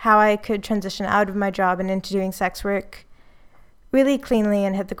and how I could transition out of my job and into doing sex work really cleanly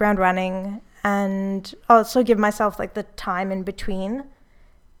and hit the ground running, and also give myself like the time in between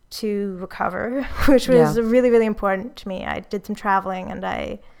to recover, which was really, really important to me. I did some traveling and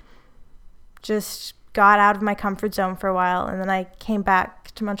I just got out of my comfort zone for a while, and then I came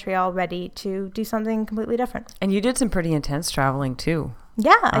back to Montreal ready to do something completely different. And you did some pretty intense traveling too.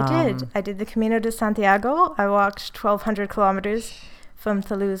 Yeah, I did. I did the Camino de Santiago. I walked 1,200 kilometers from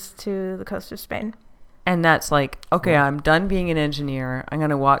Toulouse to the coast of Spain. And that's like, okay, I'm done being an engineer. I'm going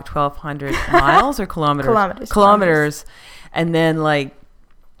to walk 1,200 miles or kilometers? Kilometers. And then like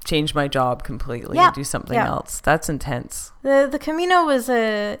change my job completely and do something else. That's intense. The Camino was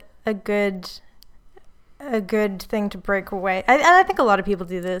a good thing to break away. I think a lot of people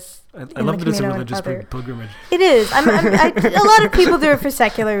do this. I love that it's a religious pilgrimage. It is. A lot of people do it for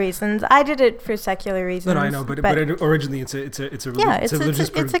secular reasons. I did it for secular reasons. No, I know, but originally it's a religious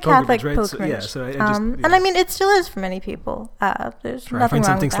it's a Catholic right? pilgrimage. So and I mean, it still is for many people. There's sure, nothing I find wrong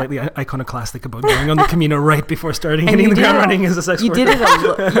something with slightly iconoclastic about going on the Camino right before starting hitting the ground running as a sex worker. You did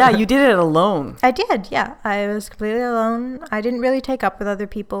it. You did it alone. I did. Yeah, I was completely alone. I didn't really take up with other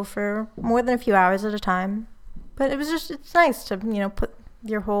people for more than a few hours at a time. But it's nice to, put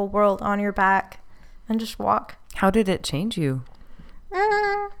your whole world on your back and just walk. How did it change you?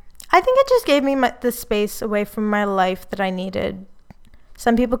 I think it just gave me the space away from my life that I needed.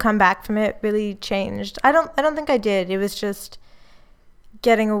 Some people come back from it really changed. I don't think I did. It was just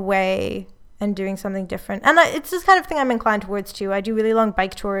getting away and doing something different. And it's this kind of thing I'm inclined towards too. I do really long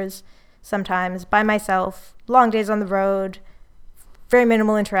bike tours sometimes by myself, long days on the road, very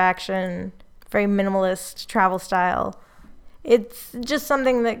minimal interaction, very minimalist travel style. It's just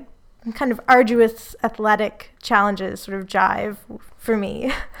something that kind of arduous athletic challenges sort of jive for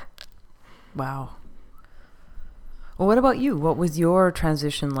me. Wow. Well, what about you? What was your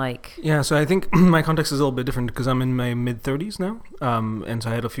transition like? Yeah, so I think my context is a little bit different because I'm in my mid-30s now, and so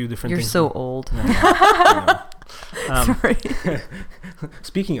I had a few different things. You're so old. Sorry.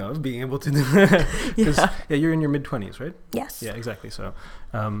 Speaking of being able to do you're in your mid-20s, right? Yes. Yeah, exactly. So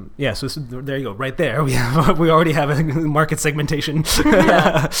so there you go. Right there, we already have a market segmentation.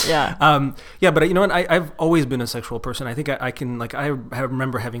 But you know what? I've always been a sexual person. I think I can I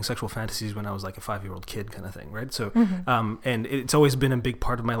remember having sexual fantasies when I was like a 5-year-old kid, kind of thing, right? So and it's always been a big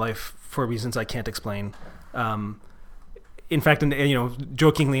part of my life for reasons I can't explain. In fact,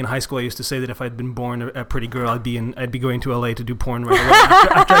 jokingly in high school, I used to say that if I'd been born a pretty girl, I'd be going to LA to do porn right away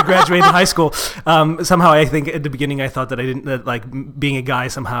after I graduated high school. Somehow, I think at the beginning, I thought that being a guy,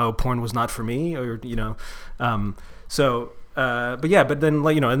 somehow porn was not for me, or but then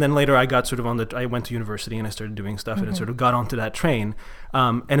and then later I got sort of I went to university and I started doing stuff and it sort of got onto that train,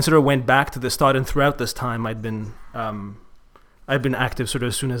 and it sort of went back to this thought. And throughout this time, I've been active sort of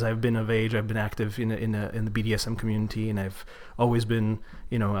as soon as I've been of age. I've been active in the BDSM community, and I've always been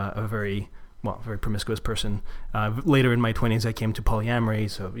a very promiscuous person. Later in my 20s, I came to polyamory,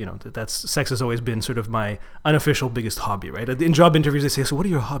 so that's sex has always been sort of my unofficial biggest hobby, right? In job interviews, they say, "So what are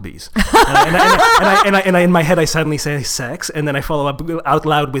your hobbies?" and I in my head I suddenly say sex, and then I follow up out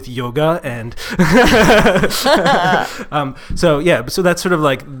loud with yoga, and so that's sort of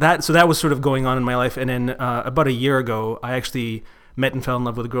like that. So that was sort of going on in my life, and then about a year ago, I actually met and fell in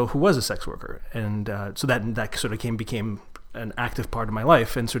love with a girl who was a sex worker, and so that sort of became an active part of my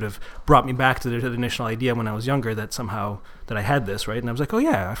life, and sort of brought me back to the initial idea when I was younger that somehow that I had this, right? And I was like, oh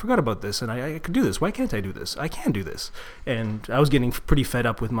yeah, I forgot about this, and I could do this. Why can't I do this? I can do this. And I was getting pretty fed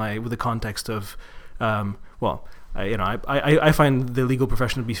up with the context of, I find the legal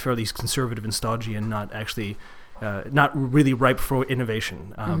profession to be fairly conservative and stodgy and not actually. Not really ripe for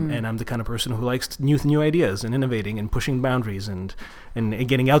innovation, and I'm the kind of person who likes new ideas and innovating and pushing boundaries and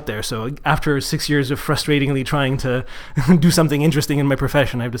getting out there. So after 6 years of frustratingly trying to do something interesting in my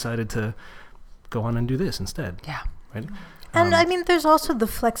profession, I've decided to go on and do this instead. Yeah. Right. And I mean, there's also the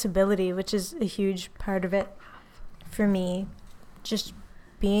flexibility, which is a huge part of it for me. Just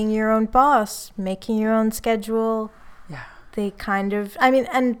being your own boss, making your own schedule, they kind of, I mean,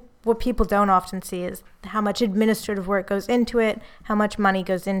 and what people don't often see is how much administrative work goes into it, how much money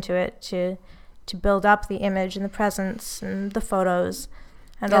goes into it to build up the image and the presence and the photos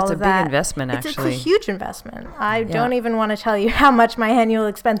and all of that. It's a big investment, actually. It's a huge investment. I don't even want to tell you how much my annual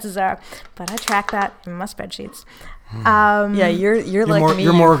expenses are, but I track that in my spreadsheets. You're like me.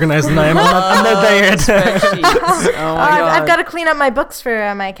 You're more organized than I am. I'm not there yet. Spreadsheets. Oh my God. I've got to clean up my books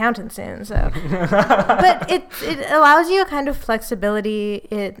for my accountant soon. So, but it allows you a kind of flexibility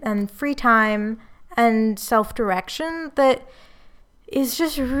and free time and self-direction that is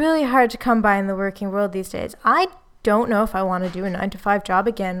just really hard to come by in the working world these days. I don't know if I want to do a 9-to-5 job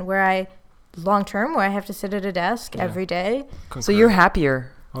again, where I have to sit at a desk every day. So you're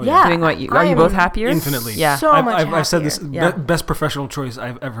happier. Oh, yeah. Doing what are you both happier? Infinitely. Yeah. So much happier. I've said this, best professional choice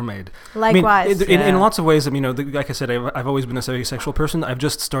I've ever made. Likewise. I mean, in lots of ways, I mean, like I said, I've always been a very sexual person. I've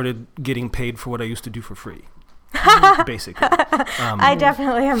just started getting paid for what I used to do for free. Basically. I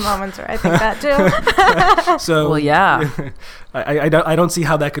definitely have moments where I think that too. So, well, yeah. I don't see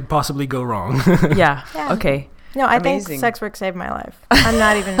how that could possibly go wrong. Yeah. Okay. No, I think sex work saved my life. I'm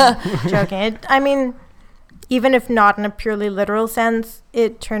not even joking. I mean, even if not in a purely literal sense,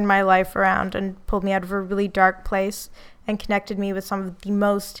 it turned my life around and pulled me out of a really dark place and connected me with some of the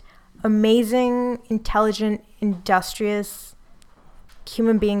most amazing, intelligent, industrious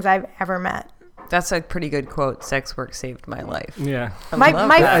human beings I've ever met. That's a pretty good quote. Sex work saved my life. Yeah. My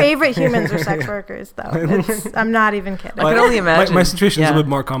favorite humans are sex workers, though. I'm not even kidding. I can only imagine. My situation is a little bit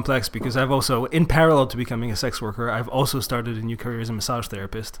more complex because I've also, in parallel to becoming a sex worker, I've also started a new career as a massage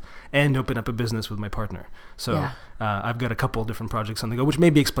therapist and opened up a business with my partner. So I've got a couple different projects on the go, which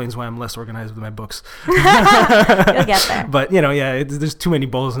maybe explains why I'm less organized with my books. You'll get there. But there's too many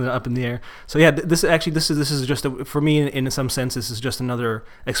balls up in the air. So this is just for me in some sense this is just another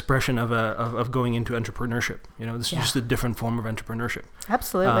expression of going into entrepreneurship. This is just a different form of entrepreneurship.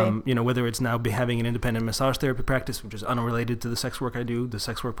 Absolutely. Whether it's now having an independent massage therapy practice, which is unrelated to the sex work I do, the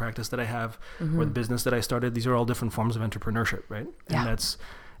sex work practice that I have, or the business that I started. These are all different forms of entrepreneurship, right? Yeah. And that's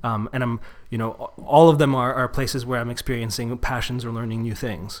and I'm all of them are places where I'm experiencing passions or learning new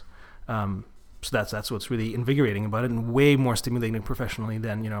things. So that's what's really invigorating about it, and way more stimulating professionally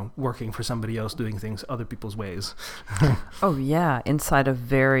than working for somebody else doing things other people's ways. Oh yeah, inside a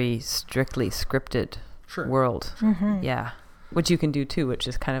very strictly scripted world. Mm-hmm. Yeah, which you can do too, which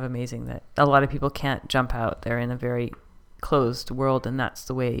is kind of amazing that a lot of people can't jump out. They're in a very closed world, and that's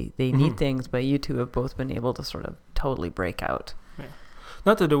the way they need things. But you two have both been able to sort of totally break out.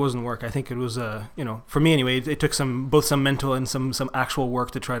 Not that it wasn't work. I think it was, for me anyway, it took both some mental and some actual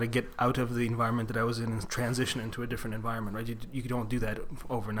work to try to get out of the environment that I was in and transition into a different environment, right? You don't do that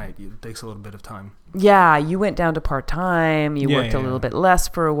overnight. It takes a little bit of time. Yeah, you went down to part-time. You worked a little bit less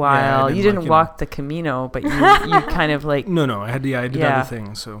for a while. You didn't walk the Camino, but you kind of like... No, I did other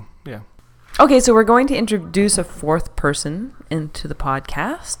things, so yeah. Okay, so we're going to introduce a fourth person into the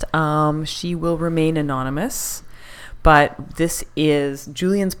podcast. She will remain anonymous. But this is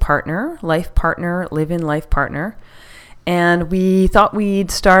Julian's partner, live-in life partner. And we thought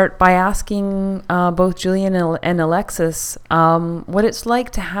we'd start by asking both Julian and Alexis what it's like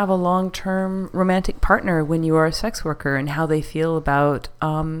to have a long-term romantic partner when you are a sex worker and how they feel about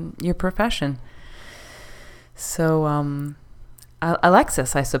your profession. So,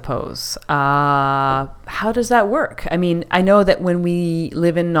 Alexis, I suppose, how does that work? I mean, I know that when we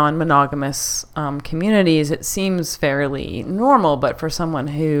live in non-monogamous communities, it seems fairly normal, but for someone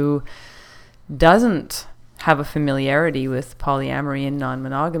who doesn't have a familiarity with polyamory and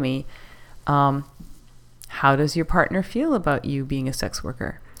non-monogamy, how does your partner feel about you being a sex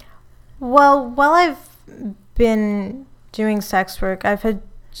worker? Well, while I've been doing sex work, I've had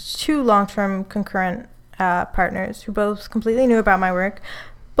 2 long-term concurrent partners who both completely knew about my work,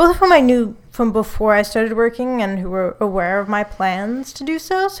 both of whom I knew from before I started working and who were aware of my plans to do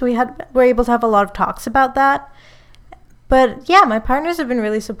so. So we were able to have a lot of talks about that. But yeah, my partners have been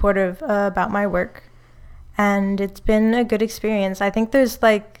really supportive about my work, and it's been a good experience. I think there's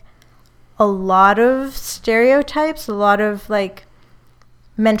like a lot of stereotypes, a lot of like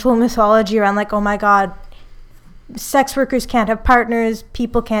mental mythology around like, oh my God, sex workers can't have partners,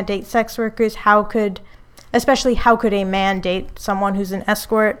 people can't date sex workers, how could a man date someone who's an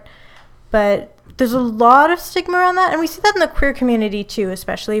escort? But there's a lot of stigma around that, and we see that in the queer community too,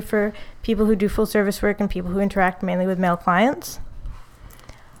 especially for people who do full service work and people who interact mainly with male clients.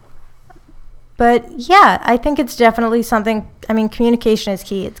 But yeah, I think it's definitely something, I mean, communication is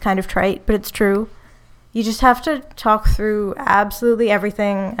key. It's kind of trite, but it's true. You just have to talk through absolutely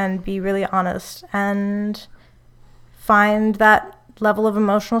everything and be really honest and find that level of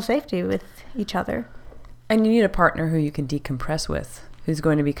emotional safety with each other. And you need a partner who you can decompress with, who's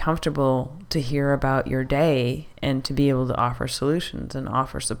going to be comfortable to hear about your day and to be able to offer solutions and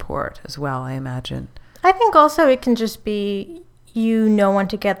offer support as well, I imagine. I think also it can just be you know when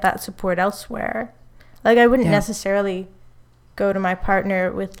to get that support elsewhere. Like, I wouldn't necessarily go to my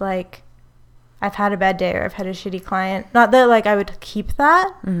partner with, like, I've had a bad day or I've had a shitty client. Not that, like, I would keep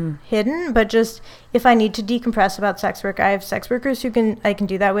that hidden, but just if I need to decompress about sex work, I have sex workers who I can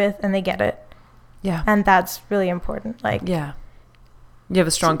do that with, and they get it. Yeah. And that's really important. Like, yeah. You have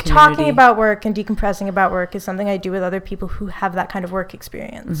a strong community. Talking about work and decompressing about work is something I do with other people who have that kind of work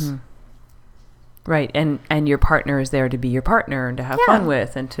experience. Mm-hmm. Right. And your partner is there to be your partner and to have fun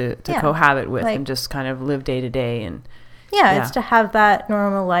with and to cohabit with, like, and just kind of live day to day. And it's to have that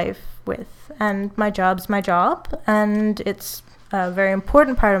normal life with. And my job's my job, and it's a very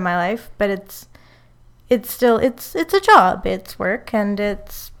important part of my life, but it's still it's a job. It's work, and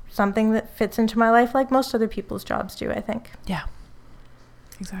it's something that fits into my life like most other people's jobs do, I think. Yeah.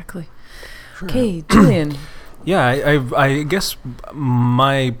 Exactly. Sure. Okay, Julian. I guess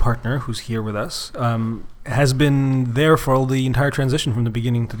my partner, who's here with us, has been there for all the entire transition from the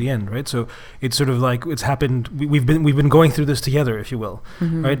beginning to the end, right? So it's sort of like it's happened. We've been going through this together, if you will,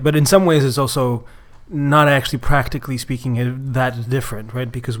 right? But in some ways, it's also not actually practically speaking that different,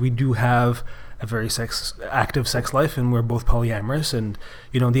 right? Because we do have a very active sex life, and we're both polyamorous, and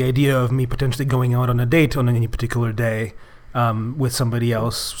the idea of me potentially going out on a date on any particular day with somebody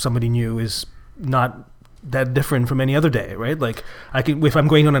else, somebody new, is not that different from any other day, right? Like, if I'm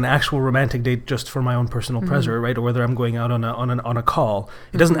going on an actual romantic date just for my own personal pleasure, right, or whether I'm going out on a call,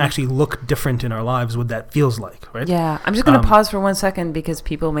 it doesn't actually look different in our lives what that feels like, right? Yeah, I'm just going to pause for 1 second because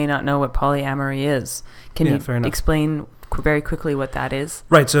people may not know what polyamory is. Can you explain very quickly what that is?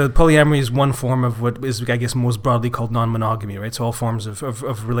 Right, so polyamory is one form of what is, I guess, most broadly called non-monogamy, right? So all forms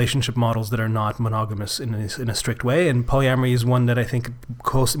of relationship models that are not monogamous in a strict way, and polyamory is one that I think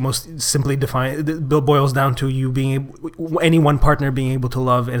most simply boils down to you any one partner being able to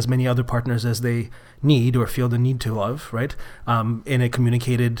love as many other partners as they need or feel the need to love, right? In a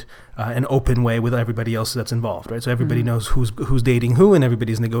communicated and open way with everybody else that's involved, right? So everybody knows who's dating who, and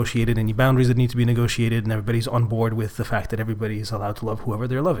everybody's negotiated any boundaries that need to be negotiated, and everybody's on board with the fact that everybody is allowed to love whoever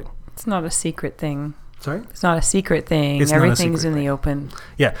they're loving. It's not a secret thing. Sorry? It's not a secret thing. Everything's in the open.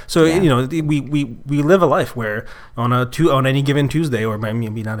 Yeah. So, we live a life where on any given Tuesday, or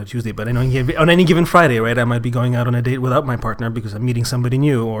maybe not a Tuesday, but on any given Friday, right, I might be going out on a date without my partner because I'm meeting somebody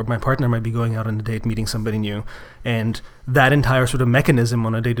new, or my partner might be going out on a date meeting somebody new. And that entire sort of mechanism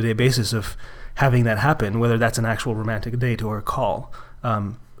on a day-to-day basis of having that happen, whether that's an actual romantic date or a call,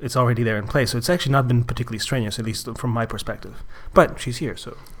 it's already there in place. So it's actually not been particularly strenuous, at least from my perspective. But she's here,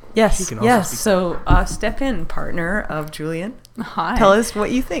 so... Yes. So step in, partner of Julian. Hi. Tell us what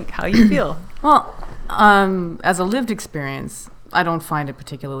you think, how you feel. Well, as a lived experience, I don't find it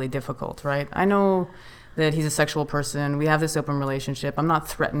particularly difficult, right? I know that he's a sexual person. We have this open relationship. I'm not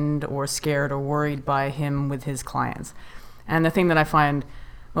threatened or scared or worried by him with his clients. And the thing that I find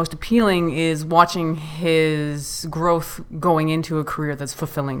most appealing is watching his growth going into a career that's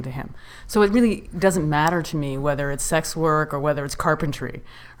fulfilling to him. So it really doesn't matter to me whether it's sex work or whether it's carpentry,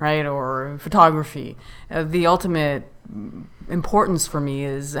 right, or photography. The ultimate importance for me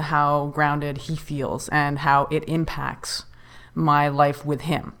is how grounded he feels and how it impacts my life with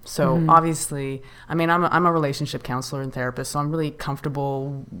him. So obviously, I mean, I'm a relationship counselor and therapist, so I'm really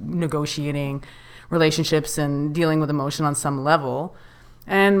comfortable negotiating relationships and dealing with emotion on some level.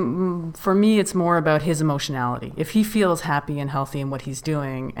 And for me, it's more about his emotionality. If he feels happy and healthy in what he's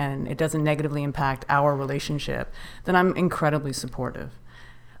doing and it doesn't negatively impact our relationship, then I'm incredibly supportive.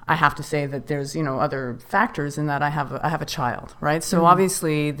 I have to say that there's, other factors in that I have a child, right? So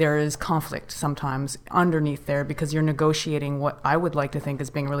obviously there is conflict sometimes underneath there because you're negotiating what I would like to think is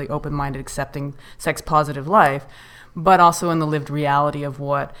being really open-minded, accepting, sex-positive life, but also in the lived reality of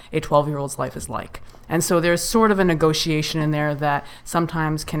what a 12-year-old's life is like. And so there's sort of a negotiation in there that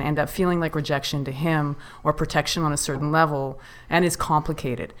sometimes can end up feeling like rejection to him or protection on a certain level, and is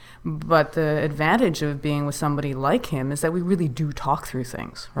complicated. But the advantage of being with somebody like him is that we really do talk through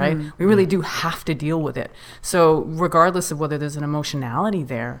things, right? We really do have to deal with it. So regardless of whether there's an emotionality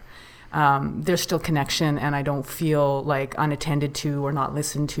there, there's still connection, and I don't feel like unattended to or not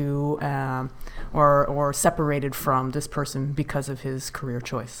listened to or separated from this person because of his career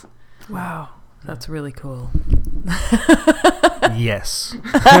choice. Wow. That's really cool. Yes.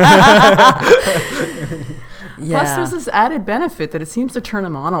 Plus, there's this added benefit that it seems to turn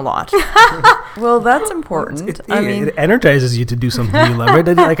them on a lot. Well, that's important. It energizes you to do something you love, right?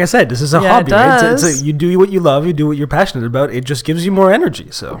 Like I said, this is a hobby, it does. right? You do what you love, you do what you're passionate about. It just gives you more energy.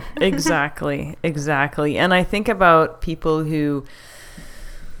 So Exactly. And I think about people who,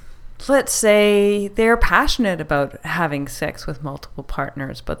 let's say they're passionate about having sex with multiple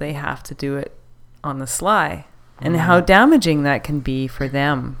partners, but they have to do it on the sly, and how damaging that can be for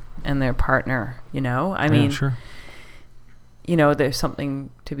them and their partner. I mean, sure. There's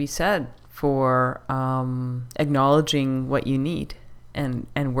something to be said for acknowledging what you need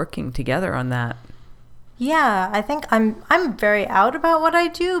and working together on that. Yeah, I think I'm very out about what I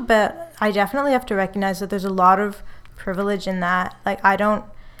do, but I definitely have to recognize that there's a lot of privilege in that. Like, I don't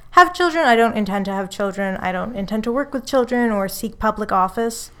have children. I don't intend to have children. I don't intend to work with children or seek public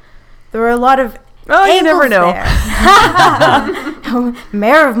office. There are a lot of you never know.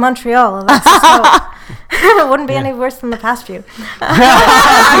 Mayor of Montreal. It wouldn't be any worse than the past few.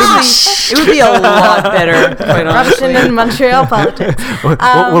 It would be a lot better, quite honestly. Corruption in Montreal politics.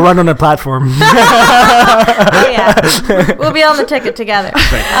 We'll run on a platform. Oh yeah, we'll be on the ticket together.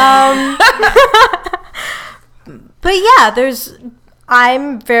 But yeah,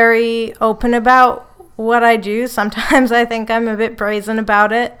 I'm very open about what I do. Sometimes I think I'm a bit brazen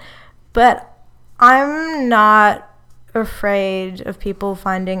about it, but I'm not afraid of people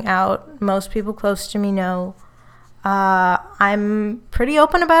finding out. Most people close to me know. I'm pretty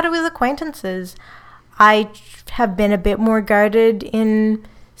open about it with acquaintances. I have been a bit more guarded in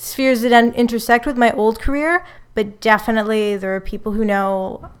spheres that intersect with my old career, but definitely there are people who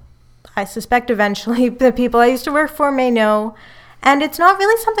know. I suspect eventually the people I used to work for may know. And it's not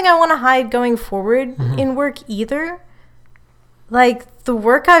really something I want to hide going forward in work either. Like, the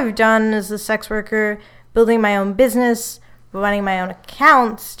work I've done as a sex worker, building my own business, running my own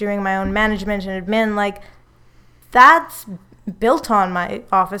accounts, doing my own management and admin, like, that's built on my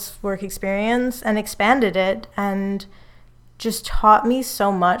office work experience and expanded it and just taught me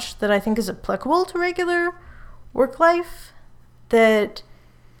so much that I think is applicable to regular work life, that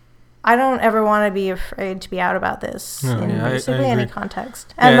I don't ever want to be afraid to be out about this in basically any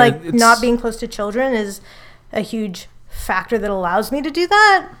context. And not being close to children is a huge factor that allows me to do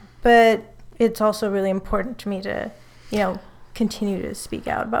that, but it's also really important to me to, continue to speak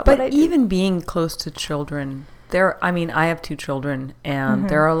out about what I do. But even being close to children, I have 2 children, and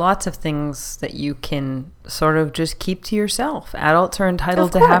there are lots of things that you can sort of just keep to yourself. Adults are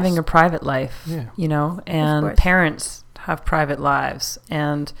entitled to having a private life, and parents have private lives,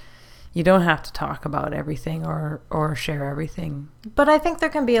 and you don't have to talk about everything or share everything. But I think there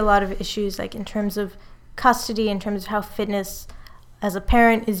can be a lot of issues, like in terms of custody, in terms of how fitness as a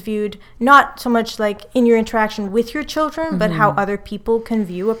parent is viewed, not so much like in your interaction with your children, but how other people can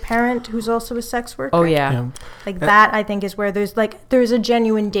view a parent who's also a sex worker. Oh, yeah. Like that, I think, is where there's a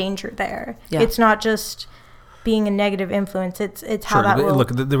genuine danger there. Yeah. It's not just being a negative influence. It's how that will...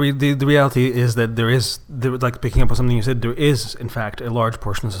 Look, the reality is that like picking up on something you said, there is in fact a large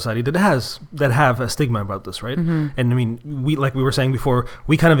portion of society that have a stigma about this, right? And I mean, we were saying before,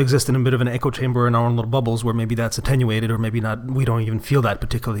 we kind of exist in a bit of an echo chamber in our own little bubbles where maybe that's attenuated or maybe not. We don't even feel that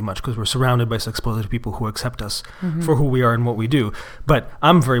particularly much because we're surrounded by sex positive people who accept us for who we are and what we do. But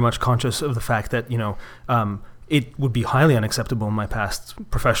I'm very much conscious of the fact that it would be highly unacceptable in my past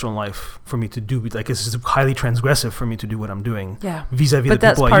professional life for me to do, like, it's highly transgressive for me to do what I'm doing. Yeah. Vis-a-vis the people I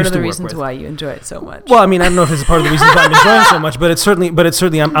used to work with. But that's part of the reasons why you enjoy it so much. Well, I mean, I don't know if it's part of the reasons why I'm enjoying it so much, but it's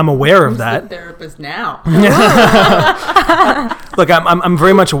certainly, I'm aware of that. Who's the therapist now? Look, I'm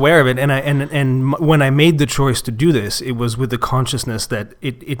very much aware of it, and when I made the choice to do this, it was with the consciousness that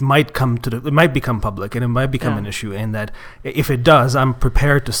it might become public and it might become an issue, and that if it does, I'm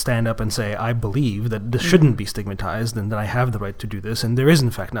prepared to stand up and say I believe that this shouldn't be stigmatized and that I have the right to do this, and there is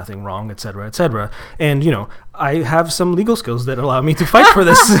in fact nothing wrong, etc., etc. And I have some legal skills that allow me to fight for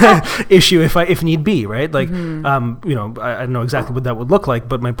this issue if need be, right? Like, I don't know exactly what that would look like,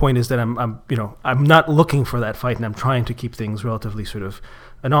 but my point is that I'm not looking for that fight, and I'm trying to keep things relatively sort of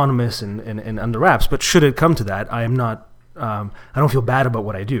anonymous and under wraps. But should it come to that, I am not. I don't feel bad about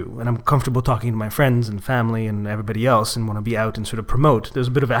what I do, and I'm comfortable talking to my friends and family and everybody else, and want to be out and sort of promote. There's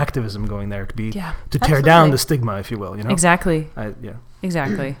a bit of activism going there to tear down the stigma, if you will. Exactly.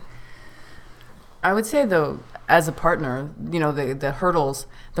 Exactly. I would say, though, as a partner, the hurdles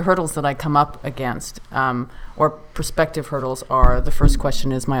that I come up against, or prospective hurdles, are the first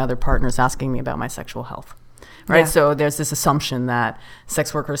question is my other partner's asking me about my sexual health. Right. Yeah. So there's this assumption that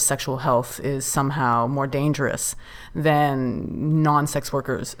sex workers' sexual health is somehow more dangerous than non-sex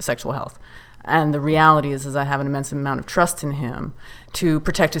workers' sexual health. And the reality is I have an immense amount of trust in him to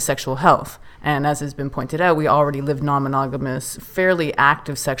protect his sexual health. And as has been pointed out, we already live non-monogamous, fairly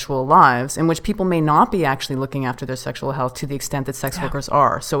active sexual lives in which people may not be actually looking after their sexual health to the extent that sex workers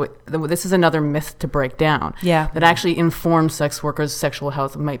are. So this is another myth to break down. That actually informed sex workers' sexual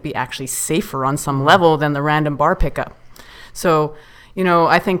health might be actually safer on some level than the random bar pickup. So,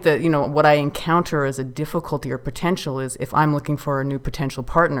 I think that, what I encounter as a difficulty or potential is if I'm looking for a new potential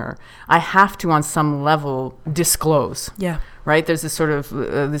partner, I have to on some level disclose. Right? There's this sort of,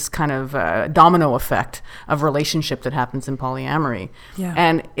 this kind of domino effect of relationship that happens in polyamory.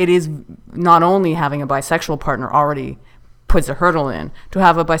 And it is not only having a bisexual partner already puts a hurdle in, to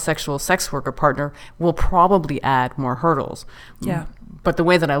have a bisexual sex worker partner will probably add more hurdles. But the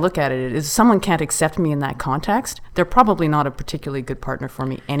way that I look at it is someone can't accept me in that context, they're probably not a particularly good partner for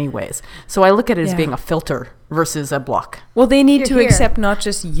me anyways. So I look at it as being a filter versus a block. Well, they need to accept not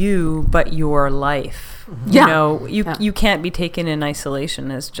just you, but your life. You can't be taken in isolation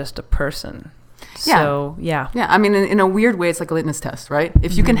as just a person. So, I mean, in a weird way, it's like a litmus test, right?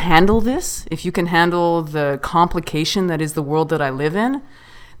 If you can handle this, if you can handle the complication that is the world that I live in,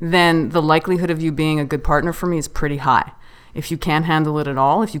 then the likelihood of you being a good partner for me is pretty high. If you can't handle it at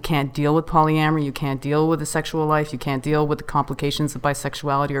all, if you can't deal with polyamory, you can't deal with the sexual life, you can't deal with the complications of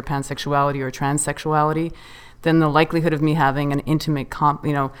bisexuality or pansexuality or transsexuality, then the likelihood of me having an intimate,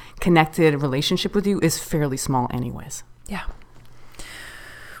 connected relationship with you is fairly small anyways.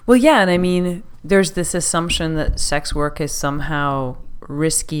 Well, and I mean, there's this assumption that sex work is somehow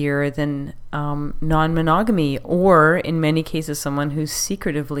riskier than non-monogamy, or in many cases, someone who's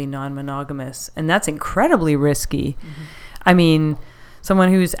secretively non-monogamous. And that's incredibly risky. I mean,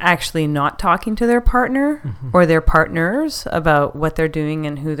 someone who's actually not talking to their partner or their partners about what they're doing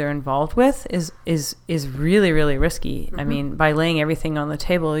and who they're involved with is really, really risky. I mean, by laying everything on the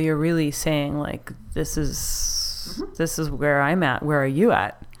table, you're really saying, like, this is where I'm at. Where are you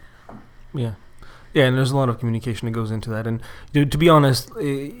at? Yeah, and there's a lot of communication that goes into that. And to be honest,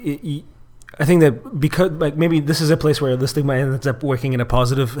 I think that because, like, maybe this is a place where the stigma ends up working in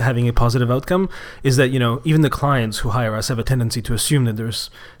having a positive outcome, is that, even the clients who hire us have a tendency to assume that there's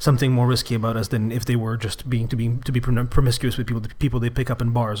something more risky about us than if they were just to be promiscuous with people they pick up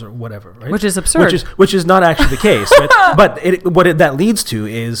in bars or whatever, right? Which is absurd. Which is not actually the case, right? But that leads to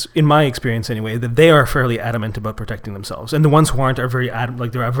is, in my experience anyway, that they are fairly adamant about protecting themselves, and the ones who aren't are very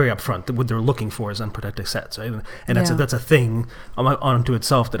they're very upfront that what they're looking for is unprotected sex, right? And that's a thing onto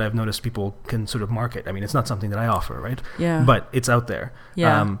itself that I've noticed people can sort of market. I mean, it's not something that I offer, right? But it's out there.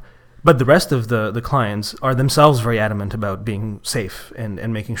 But the rest of the clients are themselves very adamant about being safe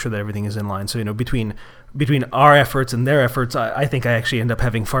and making sure that everything is in line. So, between our efforts and their efforts, I think I actually end up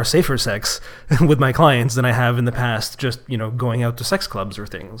having far safer sex with my clients than I have in the past, just, going out to sex clubs or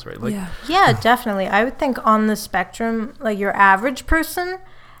things, right? Yeah, definitely. I would think on the spectrum, like, your average person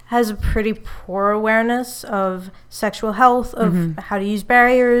has a pretty poor awareness of sexual health, of how to use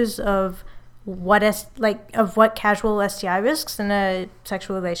barriers, of what casual STI risks in a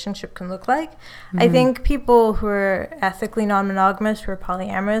sexual relationship can look like. I think people who are ethically non-monogamous, who are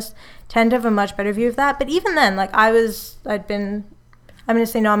polyamorous, tend to have a much better view of that. But even then, like, I'm going to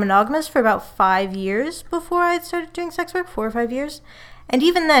say non-monogamous for about 5 years before I started doing sex work, 4 or 5 years. And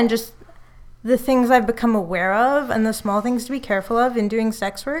even then, just the things I've become aware of and the small things to be careful of in doing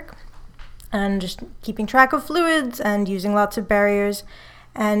sex work, and just keeping track of fluids and using lots of barriers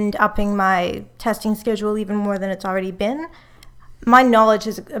and upping my testing schedule even more than it's already been. My knowledge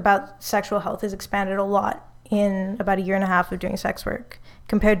about sexual health has expanded a lot in about 1.5 years of doing sex work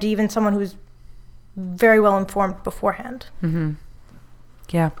compared to even someone who's very well informed beforehand.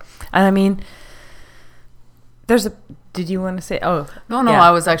 Yeah. And I mean, did you want to say? Oh, no,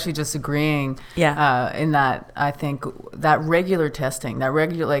 I was actually just agreeing. In that, I think that regular testing,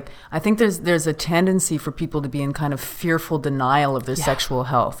 I think there's a tendency for people to be in kind of fearful denial of their sexual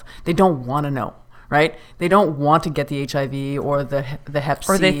health. They don't want to know, right? They don't want to get the HIV or the Hep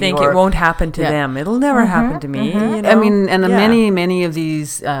C, or they think it won't happen to them. It'll never happen to me. I mean, and many of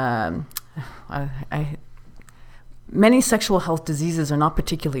these. Many sexual health diseases are not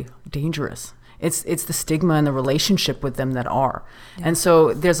particularly dangerous. It's the stigma and the relationship with them that are. And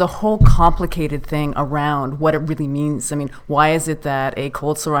so there's a whole complicated thing around what it really means. I mean, why is it that a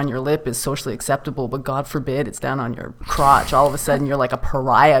cold sore on your lip is socially acceptable, but God forbid it's down on your crotch? All of a sudden you're like a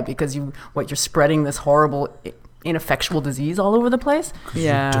pariah because you're spreading this horrible ineffectual disease all over the place.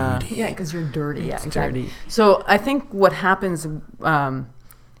 Because you're dirty. Exactly. So I think what happens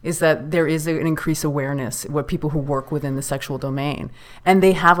is that there is an increased awareness with people who work within the sexual domain, and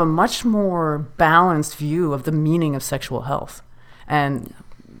they have a much more balanced view of the meaning of sexual health. And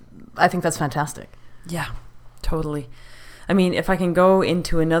I think that's fantastic. Yeah, totally. I mean, if I can go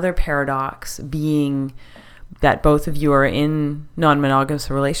into another paradox, being that both of you are in non-monogamous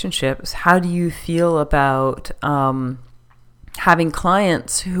relationships, how do you feel about having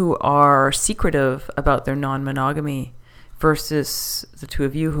clients who are secretive about their non-monogamy versus the two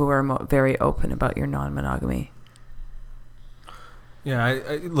of you who are very open about your non-monogamy? Yeah,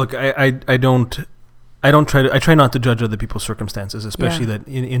 I try not to judge other people's circumstances, especially that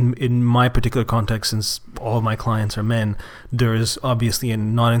in my particular context, since all of my clients are men, there is obviously a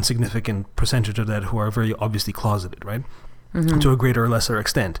not insignificant percentage of that who are very obviously closeted, right? Mm-hmm. To a greater or lesser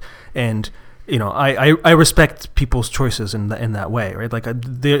extent. And, you know, I respect people's choices in that way, right? Like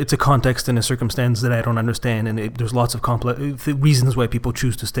it's a context and a circumstance that I don't understand, and there's lots of complex reasons why people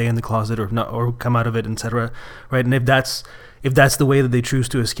choose to stay in the closet or not, or come out of it, etc. Right? And if that's the way that they choose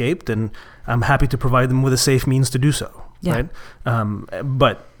to escape, then I'm happy to provide them with a safe means to do so. Yeah. Right?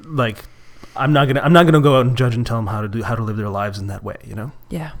 But like, I'm not gonna go out and judge and tell them how to live their lives in that way. You know?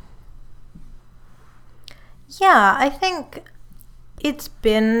 Yeah. Yeah, I think it's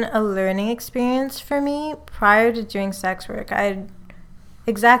been a learning experience for me. Prior to doing sex work,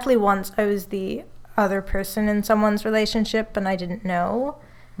 exactly once I was the other person in someone's relationship, and I didn't know.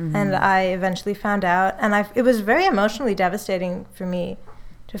 Mm-hmm. And I eventually found out, and it was very emotionally devastating for me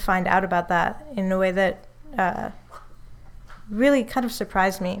to find out about that in a way that really kind of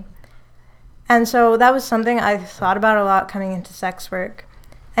surprised me. And so that was something I thought about a lot coming into sex work.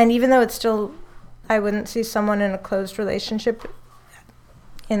 And even though it's still, I wouldn't see someone in a closed relationship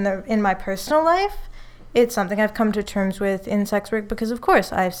in my personal life, it's something I've come to terms with in sex work because, of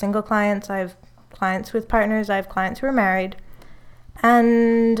course, I have single clients, I have clients with partners, I have clients who are married.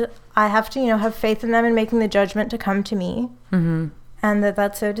 And I have to, have faith in them in making the judgment to come to me, mm-hmm. and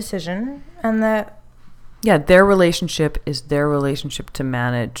that's their decision, and that. Yeah, their relationship is their relationship to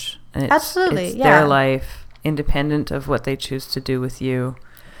manage, and it's their life, independent of what they choose to do with you.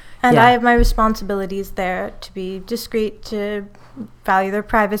 And I have my responsibilities there to be discreet, to value their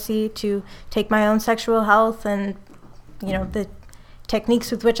privacy, to take my own sexual health, and the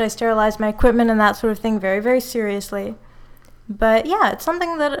techniques with which I sterilize my equipment and that sort of thing very, very seriously. But yeah, it's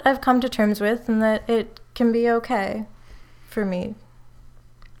something that I've come to terms with, and that it can be okay for me.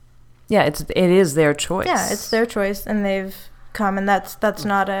 Yeah, it is their choice. Yeah, it's their choice, and they've come, and that's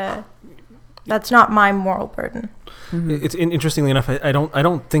not my moral burden. Mm-hmm. It's interestingly enough, I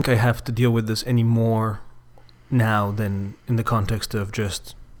don't think I have to deal with this any more now than in the context of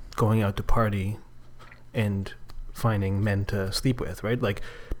just going out to party and finding men to sleep with, right? Like,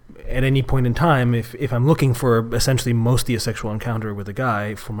 at any point in time, if I'm looking for essentially mostly a sexual encounter with a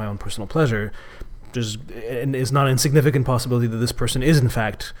guy for my own personal pleasure, it's not an insignificant possibility that this person is in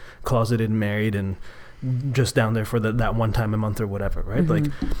fact closeted and married and just down there for that one time a month or whatever, right?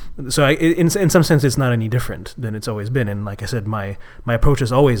 Mm-hmm. Like, so in some sense, it's not any different than it's always been. And like I said, my approach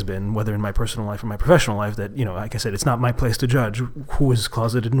has always been, whether in my personal life or my professional life, that, like I said, it's not my place to judge who is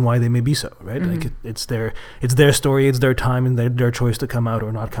closeted and why they may be so, right? Mm-hmm. Like it's their story, it's their time, and their choice to come out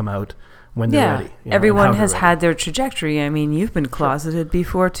or not come out when they're ready. Everyone has had their trajectory. I mean, you've been closeted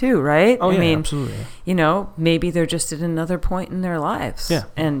before too, right? Oh, I mean, absolutely. Maybe they're just at another point in their lives. Yeah.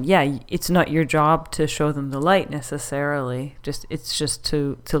 And it's not your job to show them the light necessarily. It's just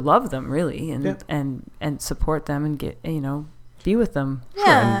to love them really and support them and get, be with them.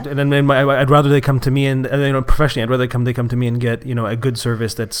 Yeah. Sure. And then I'd rather they come to me and professionally, I'd rather they come to me and get a good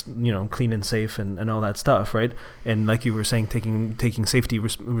service that's clean and safe and all that stuff, right? And like you were saying, taking safety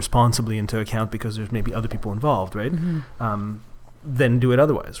responsibly into account because there's maybe other people involved, right? Mm-hmm. Then do it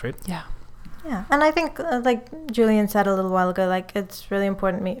otherwise, right? Yeah. Yeah, and I think like Julian said a little while ago, like it's really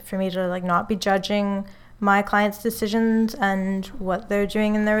important for me to like not be judging my clients' decisions and what they're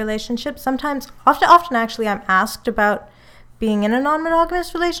doing in their relationship. Often actually, I'm asked about being in a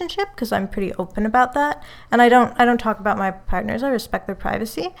non-monogamous relationship because I'm pretty open about that, and I don't talk about my partners. I respect their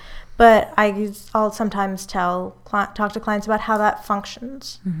privacy, but I'll sometimes talk to clients about how that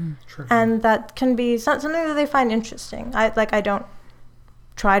functions, mm-hmm. Sure. And that can be something that they find interesting. I don't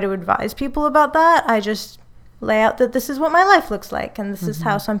try to advise people about that. I just lay out that this is what my life looks like, and this mm-hmm. is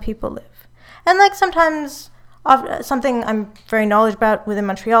how some people live. And like sometimes something I'm very knowledgeable about within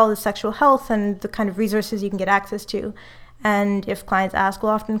Montreal is sexual health and the kind of resources you can get access to. And if clients ask,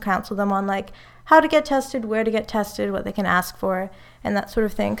 we'll often counsel them on like how to get tested, where to get tested, what they can ask for, and that sort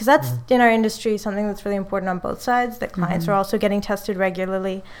of thing. Because that's mm-hmm. in our industry something that's really important on both sides, that clients mm-hmm. are also getting tested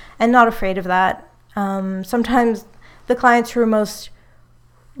regularly and not afraid of that. Sometimes the clients who are most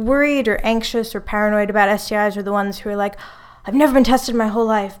worried or anxious or paranoid about STIs are the ones who are like, I've never been tested my whole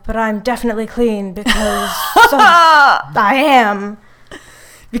life, but I'm definitely clean because I am.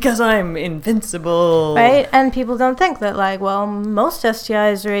 because I'm invincible. Right? And people don't think that, like, well, most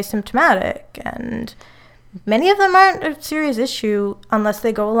STIs are asymptomatic, and many of them aren't a serious issue unless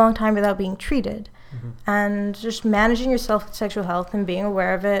they go a long time without being treated. And just managing yourself with sexual health and being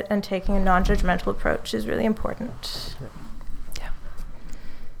aware of it and taking a non-judgmental approach is really important. Yeah.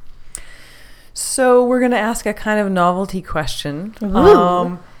 So we're going to ask a kind of novelty question.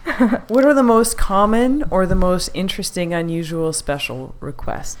 What are the most common or the most interesting, unusual special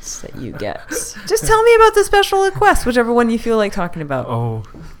requests that you get? Just tell me about the special request, whichever one you feel like talking about. Oh,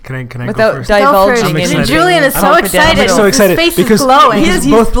 can I Without go first? divulging Go first. any Julian is so excited. I'm so excited His face because is glowing. He's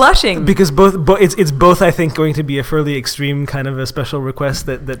blushing. Because it's both, I think, going to be a fairly extreme kind of a special request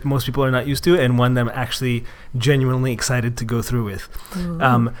that most people are not used to, and one that I'm actually genuinely excited to go through with.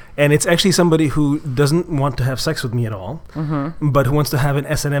 And it's actually somebody who doesn't want to have sex with me at all, but who wants to have an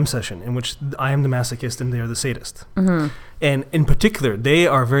S&M session in which I am the masochist and they are the sadist. And in particular, they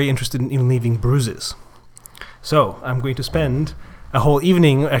are very interested in leaving bruises. So I'm going to spend a whole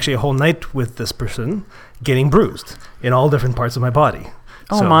evening, actually a whole night with this person getting bruised in all different parts of my body.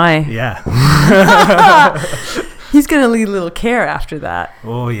 Oh my. Yeah. He's going to need a little care after that.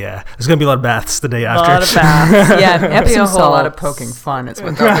 Oh yeah. There's going to be a lot of baths the day A after. lot of baths. Yeah, Maybe Epsom a whole lot of salts. poking fun. It's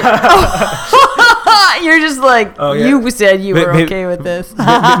what You're just like, Oh, yeah. you said you were Maybe- okay with this.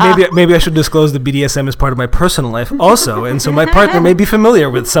 maybe I should disclose that BDSM is part of my personal life also, and so my partner may be familiar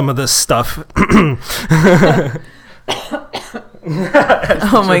with some of this stuff.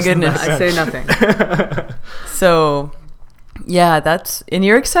 Oh my goodness. I say nothing. So, yeah, and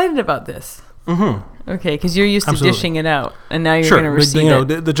you're excited about this. Okay, because you're used to Absolutely. dishing it out, and now you're Sure, going to but,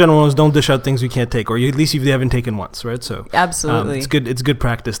 receive it. the general ones don't dish out things you can't take, or at least you haven't taken once, right? So Absolutely. it's good. It's good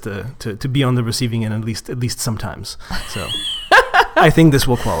practice to be on the receiving end at least sometimes. So I think this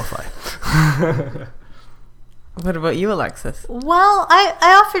will qualify. What about you, Alexis? Well,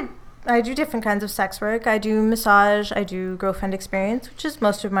 I do different kinds of sex work. I do massage. I do girlfriend experience, which is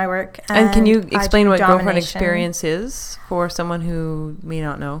most of my work. And can you I explain do what girlfriend domination. experience is for someone who may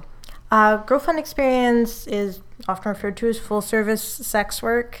not know? Girlfriend experience is often referred to as full service sex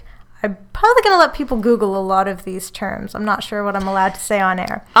work. I'm probably going to let people Google a lot of these terms. I'm not sure what I'm allowed to say on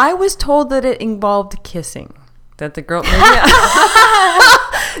air. I was told that it involved kissing. That the girl... Maybe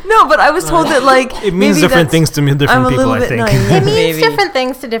no, but I was told that, like... It means maybe different that's- things to I'm different a people, little I bit think. naive. It means Maybe. different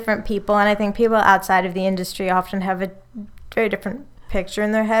things to different people, and I think people outside of the industry often have a very different picture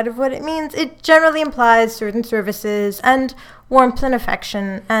in their head of what it means. It generally implies certain services and warmth and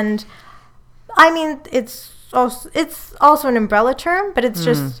affection, and I mean, it's also an umbrella term, but it's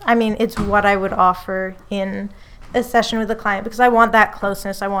just, I mean, it's what I would offer in a session with a client, because I want that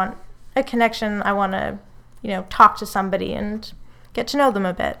closeness. I want a connection. I want to, talk to somebody and get to know them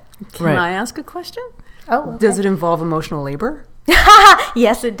a bit. Can Right. I ask a question? Oh, Does it involve emotional labor?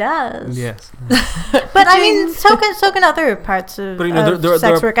 Yes, it does. Yes. But I mean, so can other parts of, But, of there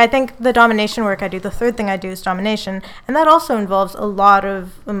sex are- work. I think the domination work I do, the third thing I do is domination, and that also involves a lot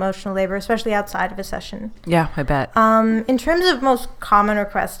of emotional labor, especially outside of a session. Yeah, I bet. In terms of most common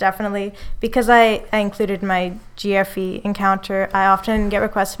requests, definitely, because I included my GFE encounter, I often get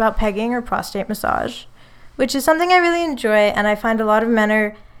requests about pegging or prostate massage, which is something I really enjoy, and I find a lot of men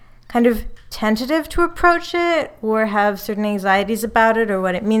are kind of tentative to approach it or have certain anxieties about it or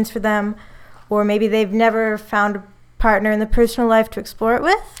what it means for them, or maybe they've never found a partner in the personal life to explore it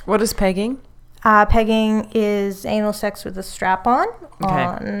with. What is pegging? Pegging is anal sex with a strap-on Okay.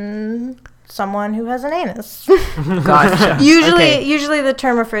 on someone who has an anus. Gotcha. Usually the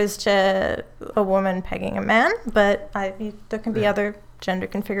term refers to a woman pegging a man, but there can be other gender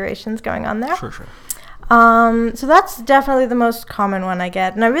configurations going on there. Sure. So that's definitely the most common one I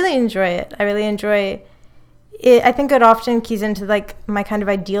get, and I really enjoy it. I think it often keys into like my kind of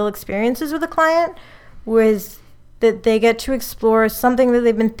ideal experiences with a client, was that they get to explore something that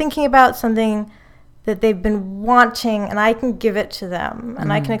they've been thinking about, something that they've been wanting, and I can give it to them,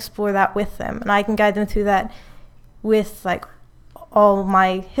 and I can explore that with them, and I can guide them through that with like all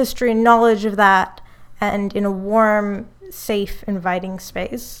my history and knowledge of that, and in a warm, safe, inviting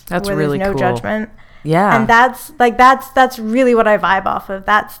space. That's where really there's no cool. judgment. Yeah. And that's really what I vibe off of.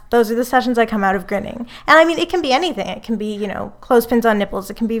 Those are the sessions I come out of grinning. And I mean, it can be anything. It can be, clothespins on nipples.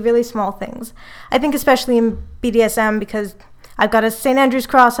 It can be really small things. I think especially in BDSM, because I've got a St. Andrew's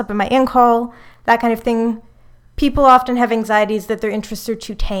cross up in my in-call, that kind of thing. People often have anxieties that their interests are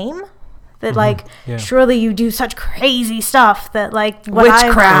too tame. That surely you do such crazy stuff that like what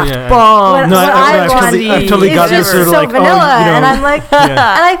witchcraft What No, I I've want totally is got this just sort of so like, vanilla, and I'm like, Yeah. and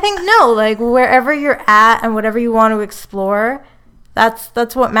I think no, like wherever you're at and whatever you want to explore,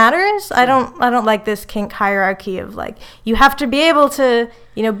 That's what matters. I don't like this kink hierarchy of like, you have to be able to,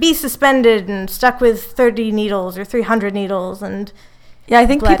 be suspended and stuck with 30 needles or 300 needles. And yeah, I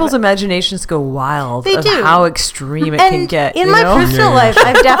think people's imaginations go wild. They of do. How extreme it can get. In my personal life,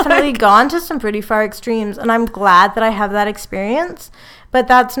 I've definitely gone to some pretty far extremes, and I'm glad that I have that experience. But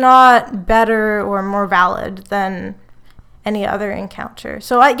that's not better or more valid than any other encounter.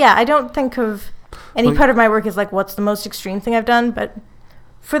 So I don't think of any part of my work as like, what's the most extreme thing I've done? But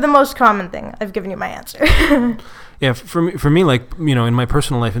for the most common thing, I've given you my answer. Yeah, for me, like, in my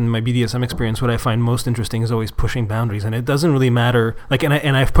personal life, in my BDSM experience, what I find most interesting is always pushing boundaries. And it doesn't really matter, like, and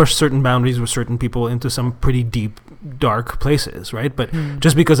I've pushed certain boundaries with certain people into some pretty deep, dark places, right? But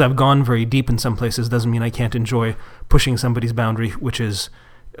just because I've gone very deep in some places doesn't mean I can't enjoy pushing somebody's boundary, which is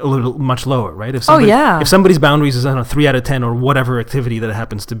a little much lower, right? If somebody's boundaries is on a 3 out of 10 or whatever activity that it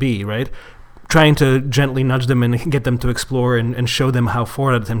happens to be, right? Trying to gently nudge them and get them to explore and show them how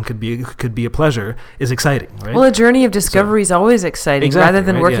 4 out of 10 could be a pleasure is exciting, right? Well, a journey of discovery is always exciting, exactly, rather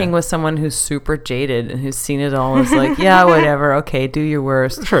than working with someone who's super jaded and who's seen it all as like, yeah, whatever, okay, do your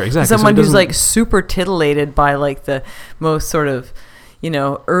worst. Sure, exactly. Someone who's like super titillated by like the most sort of,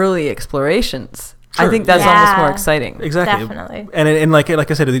 early explorations. Sure. I think that's almost more exciting. Exactly. Definitely. And like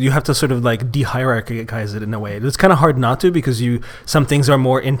I said, you have to sort of like de-hierarchize it in a way. It's kind of hard not to, because some things are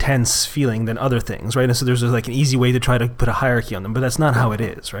more intense feeling than other things, right? And so there's like an easy way to try to put a hierarchy on them, but that's not how it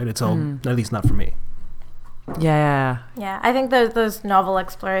is, right? It's all, at least not for me. Yeah. Yeah, I think those novel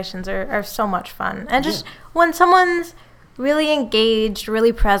explorations are so much fun. And just when someone's really engaged,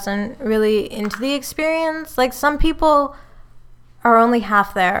 really present, really into the experience, like some people are only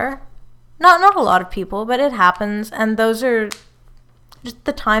half there. Not a lot of people, but it happens, and those are just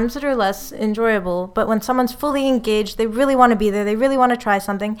the times that are less enjoyable. But when someone's fully engaged, they really want to be there, they really want to try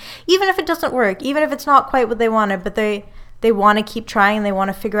something, even if it doesn't work, even if it's not quite what they wanted, but they want to keep trying, they want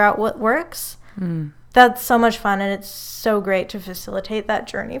to figure out what works. That's so much fun, and it's so great to facilitate that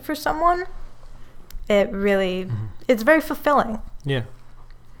journey for someone. It really, it's very fulfilling. Yeah.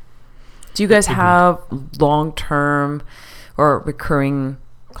 Do you guys have long-term or recurring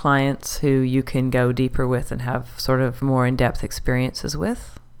clients who you can go deeper with and have sort of more in-depth experiences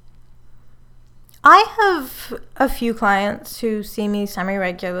with? I have a few clients who see me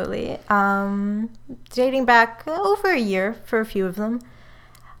semi-regularly, dating back over a year for a few of them.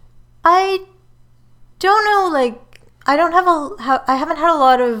 I don't know, like, I haven't had a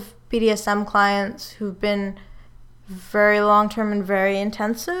lot of BDSM clients who've been very long-term and very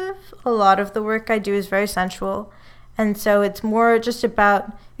intensive. A lot of the work I do is very sensual. And so it's more just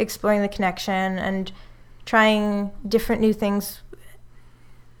about exploring the connection and trying different new things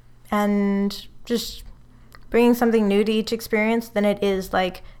and just bringing something new to each experience than it is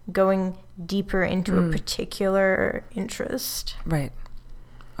like going deeper into a particular interest. Right.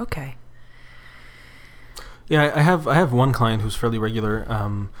 Okay. Yeah, I have one client who's fairly regular.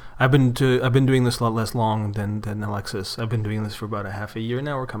 I've been doing this a lot less long than Alexis. I've been doing this for about a half a year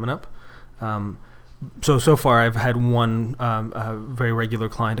now. We're coming up. So far I've had one very regular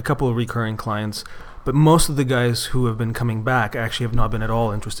client, a couple of recurring clients, but most of the guys who have been coming back actually have not been at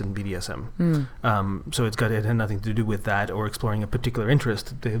all interested in BDSM. So it had nothing to do with that or exploring a particular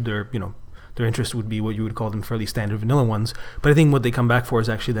interest. Their interest would be what you would call them fairly standard vanilla ones. But I think what they come back for is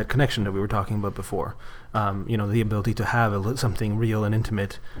actually that connection that we were talking about before. The ability to have something real and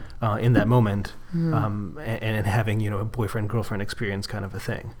intimate in that moment, and having a boyfriend-girlfriend experience kind of a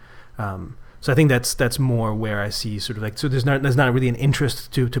thing. So I think that's more where I see sort of like, so there's not really an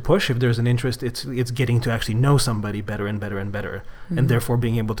interest to push. If there's an interest, it's getting to actually know somebody better and better and better, and therefore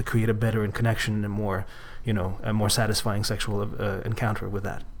being able to create a better connection and more, a more satisfying sexual encounter with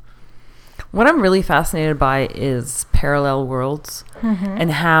that. What I'm really fascinated by is parallel worlds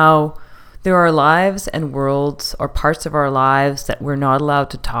and how there are lives and worlds or parts of our lives that we're not allowed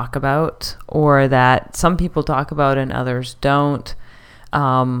to talk about, or that some people talk about and others don't.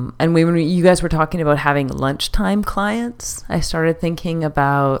 And when you guys were talking about having lunchtime clients, I started thinking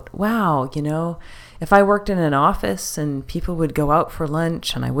about, wow, if I worked in an office and people would go out for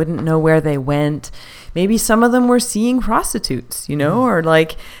lunch and I wouldn't know where they went, maybe some of them were seeing prostitutes, or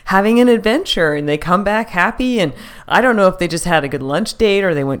like having an adventure and they come back happy. And I don't know if they just had a good lunch date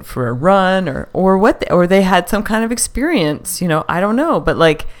or they went for a run or they had some kind of experience, I don't know. But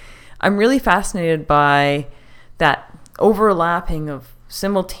like, I'm really fascinated by that overlapping of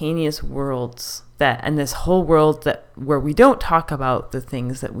simultaneous worlds and this whole world where we don't talk about the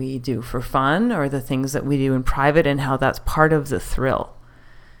things that we do for fun or the things that we do in private and how that's part of the thrill.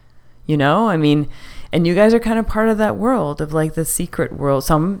 I mean, And you guys are kind of part of that world of like the secret world.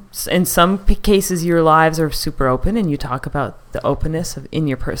 In some cases, your lives are super open and you talk about the openness in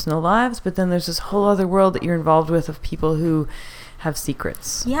your personal lives. But then there's this whole other world that you're involved with of people who have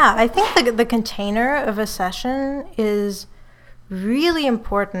secrets. Yeah, I think the container of a session is really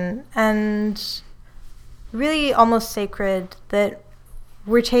important and really almost sacred, that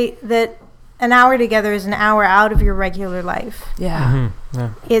that an hour together is an hour out of your regular life. Yeah.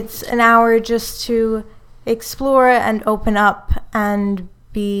 Yeah. It's an hour just to explore and open up and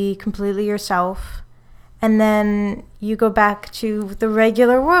be completely yourself. And then you go back to the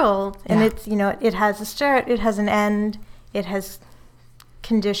regular world. And it's, it has a start, it has an end, it has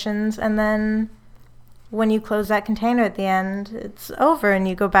conditions. And then when you close that container at the end, it's over and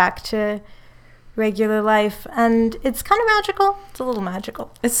you go back to regular life, and it's kind of magical. It's a little magical.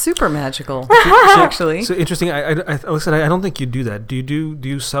 It's super magical, actually. So interesting. I don't think you do that. Do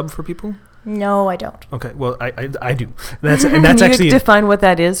you sub for people? No, I don't. Okay, well, I do. That's Can actually you define what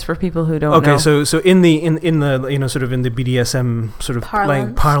that is for people who don't know? Okay, so in the sort of in the BDSM sort of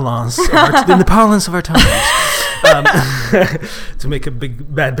parlance in the parlance of our times. To make a big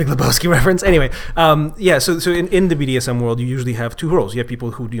Lebowski reference. Anyway, so in the BDSM world, you usually have two roles. You have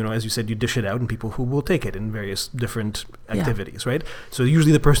people who, as you said, you dish it out, and people who will take it in various different activities, right? So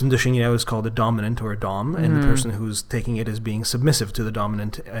usually the person dishing it out is called a dominant or a dom, and the person who's taking it is being submissive to the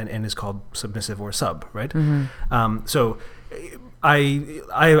dominant and is called submissive or sub, right? Mm-hmm. So I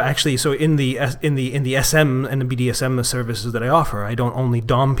actually, so in the SM and the BDSM services that I offer, I don't only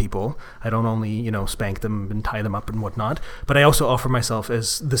dom people, I don't only spank them and tie them up and whatnot, but I also offer myself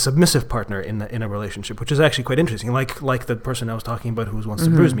as the submissive partner in a relationship, which is actually quite interesting. Like the person I was talking about who wants to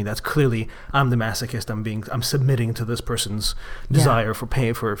bruise me, that's clearly I'm the masochist. I'm submitting to this person's desire for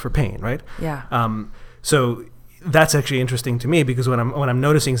pain, right? Yeah. So that's actually interesting to me, because what I'm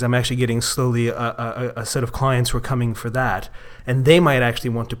noticing is I'm actually getting slowly a set of clients who are coming for that, and they might actually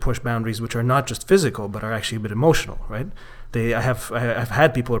want to push boundaries which are not just physical but are actually a bit emotional, right? I've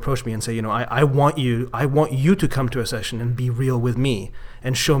had people approach me and say, I want you to come to a session and be real with me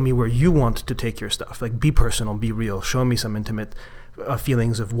and show me where you want to take your stuff. Like, be personal, be real, show me some intimate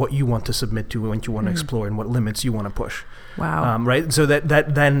feelings of what you want to submit to, what you want to explore, and what limits you want to push. Wow. Right. So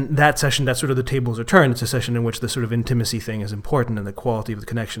that session, that sort of the tables are turned. It's a session in which the sort of intimacy thing is important and the quality of the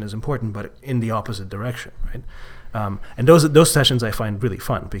connection is important, but in the opposite direction, right? And those sessions I find really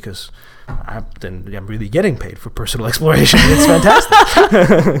fun, because I'm really getting paid for personal exploration. It's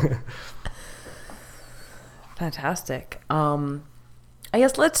fantastic. Fantastic. I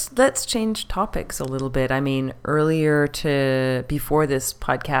guess let's change topics a little bit. I mean, before this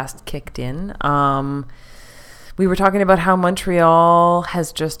podcast kicked in, we were talking about how Montreal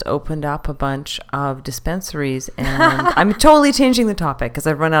has just opened up a bunch of dispensaries, and I'm totally changing the topic because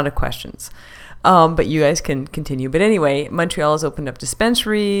I've run out of questions. But you guys can continue. But anyway, Montreal has opened up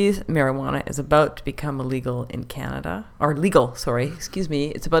dispensaries. Marijuana is about to become illegal in Canada.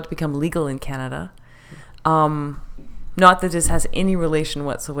 It's about to become legal in Canada. Not that this has any relation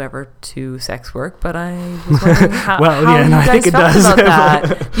whatsoever to sex work, but I was wondering how you guys felt about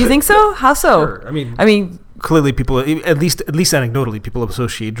that. You think so? How so? Sure. I mean, clearly people, at least anecdotally, people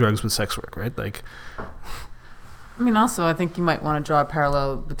associate drugs with sex work, right? Like, also, I think you might want to draw a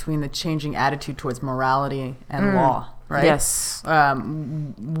parallel between the changing attitude towards morality and law, right? Yes.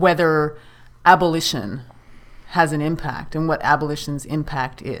 Whether abolition has an impact and what abolition's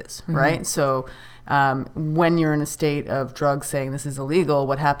impact is, right? So when you're in a state of drugs saying this is illegal,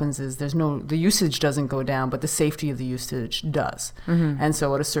 what happens is the usage doesn't go down, but the safety of the usage does. And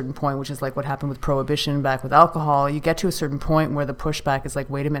so at a certain point, which is like what happened with prohibition back with alcohol, you get to a certain point where the pushback is like,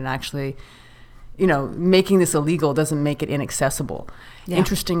 wait a minute, actually, making this illegal doesn't make it inaccessible. Yeah.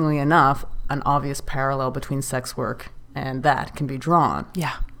 Interestingly enough, an obvious parallel between sex work and that can be drawn.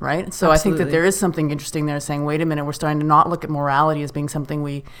 Yeah. Right? So absolutely. I think that there is something interesting there saying, wait a minute, we're starting to not look at morality as being something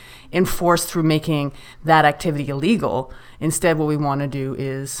we enforce through making that activity illegal. Instead, what we want to do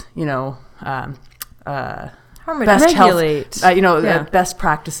is, best regulate. Health, best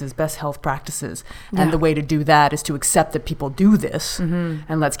practices, best health practices. Yeah. And the way to do that is to accept that people do this,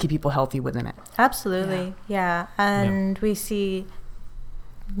 and let's keep people healthy within it. Absolutely. Yeah. And we see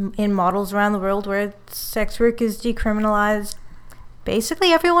in models around the world where sex work is decriminalized,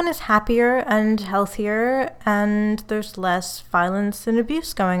 basically everyone is happier and healthier, and there's less violence and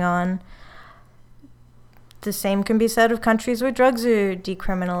abuse going on. The same can be said of countries where drugs are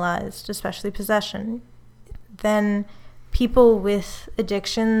decriminalized, especially possession. Then people with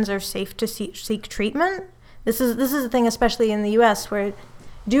addictions are safe to seek treatment. This is the thing, especially in the U.S., where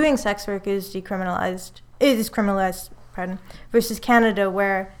doing sex work is criminalized, versus Canada,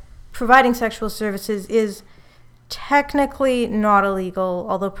 where providing sexual services is technically not illegal,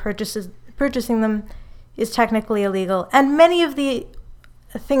 although purchasing them is technically illegal. And many of the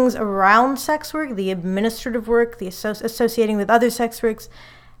things around sex work, the administrative work, the associating with other sex works,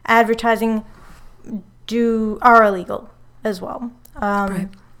 advertising, are illegal as well. Right.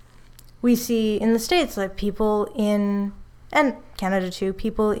 We see in the States, like people in, and Canada too,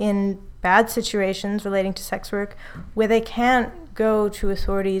 people in bad situations relating to sex work where they can't go to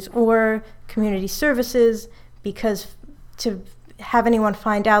authorities or community services because to have anyone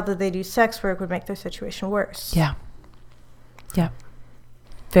find out that they do sex work would make their situation worse. Yeah. Yeah.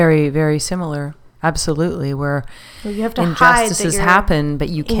 Very, very similar. Absolutely. Where you have to injustices happen, but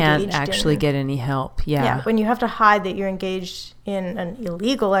you can't actually get any help. Yeah. Yeah. When you have to hide that you're engaged in an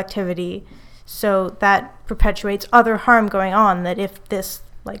illegal activity, so that perpetuates other harm going on, that if this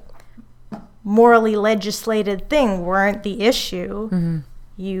like morally legislated thing weren't the issue, mm-hmm.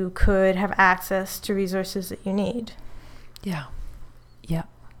 you could have access to resources that you need. Yeah. Yeah.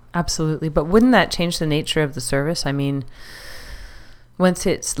 Absolutely. But wouldn't that change the nature of the service? I mean, once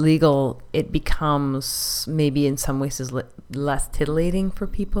it's legal, it becomes maybe in some ways less titillating for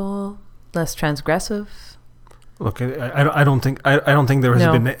people, less transgressive. Look, I don't think there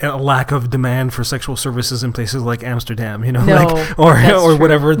has been a lack of demand for sexual services in places like Amsterdam, or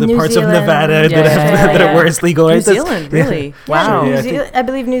whatever the New parts Zealand. of Nevada where it's legal. New Right? Zealand, really? Wow. I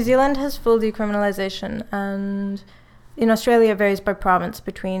believe New Zealand has full decriminalization, and in Australia it varies by province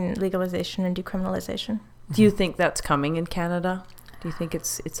between legalization and decriminalization. Do you think that's coming in Canada? Do you think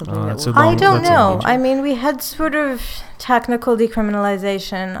it's something that will... I don't know. I mean, we had sort of technical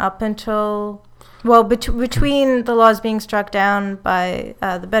decriminalization up until... Well, between the laws being struck down by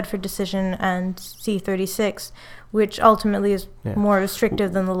the Bedford decision and C-36, which ultimately is more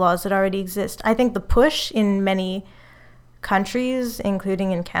restrictive than the laws that already exist. I think the push in many countries,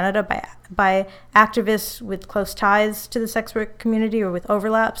 including in Canada, by activists with close ties to the sex work community or with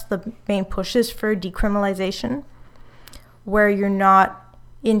overlaps, the main push is for decriminalization, where you're not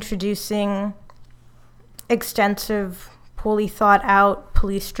introducing extensive, poorly thought out,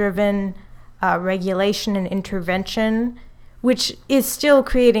 police-driven regulation and intervention, which is still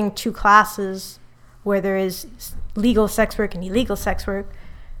creating two classes where there is legal sex work and illegal sex work.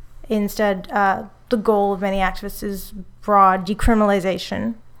 Instead, the goal of many activists is broad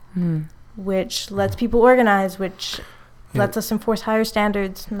decriminalization, which lets people organize, which lets us enforce higher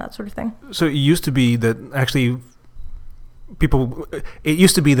standards and that sort of thing. So it used to be that actually it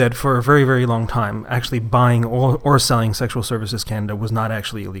used to be that for a very, very long time, actually buying or selling sexual services in Canada was not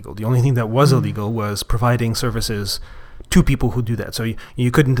actually illegal. The only thing that was illegal was providing services to people who do that. So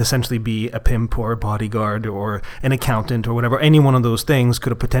you couldn't essentially be a pimp or a bodyguard or an accountant or whatever. Any one of those things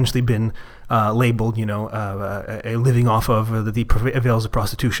could have potentially been labeled, a living off of the avails of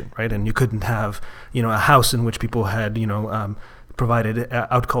prostitution, right? And you couldn't have, a house in which people had, provided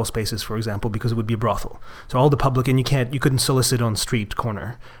out-call spaces, for example, because it would be a brothel. So all the public, and you couldn't solicit on street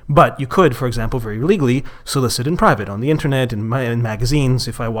corner. But you could, for example, very legally solicit in private, on the internet, in magazines.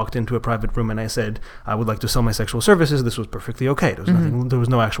 If I walked into a private room and I said, I would like to sell my sexual services, this was perfectly okay. There was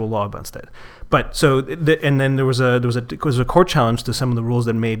no actual law against it. But and then there was a court challenge to some of the rules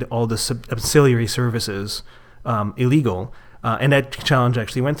that made all the ancillary services illegal. And that challenge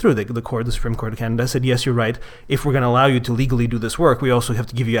actually went through. The Supreme Court of Canada said, yes, you're right. If we're going to allow you to legally do this work, we also have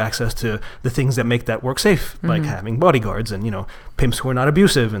to give you access to the things that make that work safe, like having bodyguards and, pimps who are not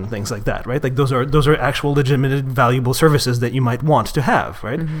abusive and things like that, right? Like those are actual legitimate, valuable services that you might want to have,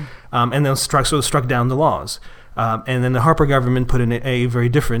 right? And then struck down the laws. And then the Harper government put in a very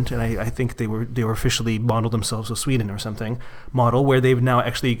different, and I think they were officially modeled themselves with Sweden or something, model where they've now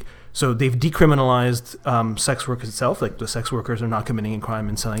actually... So they've decriminalized sex work itself, like the sex workers are not committing a crime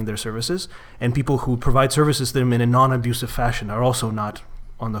and selling their services, and people who provide services to them in a non-abusive fashion are also not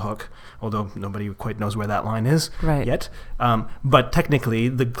on the hook, although nobody quite knows where that line is yet. But technically,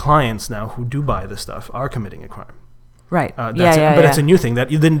 the clients now who do buy this stuff are committing a crime. Right. But it's a new thing.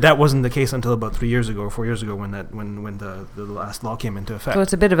 That wasn't the case until about 3 years ago or 4 years ago when the last law came into effect. So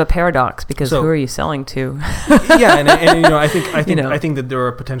it's a bit of a paradox because who are you selling to? And I think that there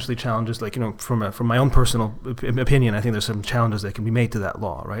are potentially challenges, like from my own personal opinion, I think there's some challenges that can be made to that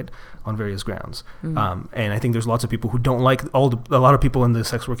law, right, on various grounds. And I think there's lots of people who don't like a lot of people in the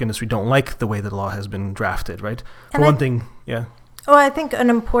sex work industry don't like the way the law has been drafted, right? For one thing, yeah. Oh, I think an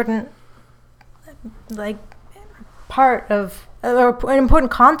important part of, or an important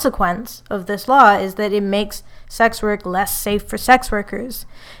consequence of this law is that it makes sex work less safe for sex workers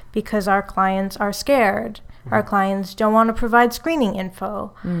because our clients are scared. Our clients don't want to provide screening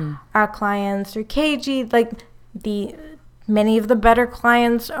info. Our clients are cagey. Like the many of the better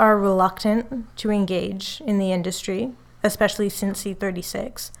clients are reluctant to engage in the industry, especially since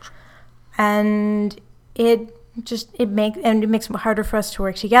C36. And it makes it harder for us to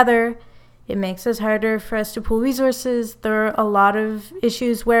work together. It makes it harder for us to pool resources. There are a lot of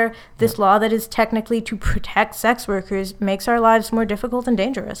issues where this law that is technically to protect sex workers makes our lives more difficult and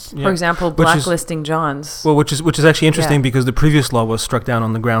dangerous. For example, blacklisting Johns. Well, which is actually interesting because the previous law was struck down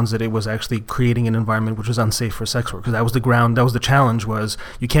on the grounds that it was actually creating an environment which was unsafe for sex workers. That was the challenge was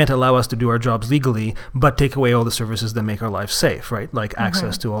you can't allow us to do our jobs legally, but take away all the services that make our lives safe, right? Like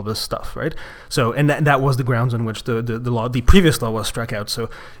access to all this stuff, right? So, and that was the grounds on which the previous law was struck out. So,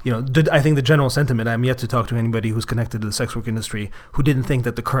 I think the general sentiment, I'm yet to talk to anybody who's connected to the sex work industry who didn't think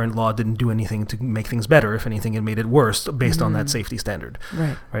that the current law didn't do anything to make things better. If anything, it made it worse based on that safety standard.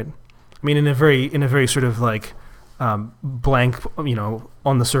 Right. I mean, in a very sort of like blank,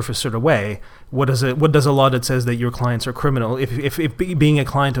 on the surface sort of way, what does a law that says that your clients are criminal? If being a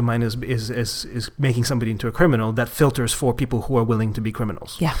client of mine is making somebody into a criminal, that filters for people who are willing to be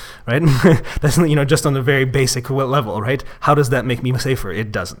criminals. Yeah. Right. That's just on the very basic level, right? How does that make me safer?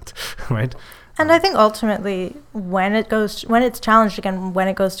 It doesn't. Right. And I think ultimately, when it's challenged again, when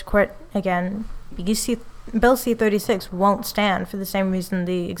it goes to court again, Bill C-36 won't stand for the same reason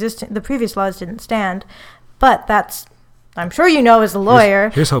the previous laws didn't stand. But that's, I'm sure as a lawyer,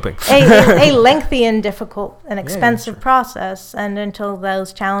 here's hoping, a lengthy and difficult and expensive process. And until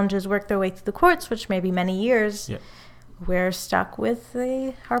those challenges work their way through the courts, which may be many years, we're stuck with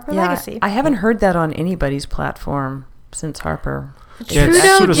the Harper legacy. I haven't heard that on anybody's platform since Harper.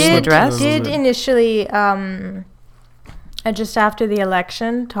 Trudeau did initially, just after the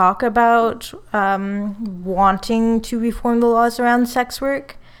election, talk about wanting to reform the laws around sex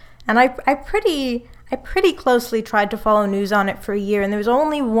work. And I pretty closely tried to follow news on it for a year, and there was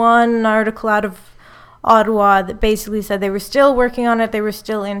only one article out of Ottawa that basically said they were still working on it, they were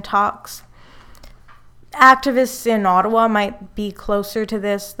still in talks. Activists in Ottawa might be closer to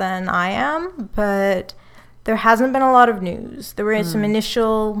this than I am, but there hasn't been a lot of news. There were some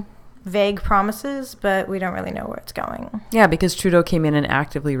initial vague promises, but we don't really know where it's going. Yeah, because Trudeau came in and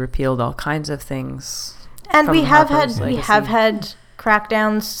actively repealed all kinds of things. And we have had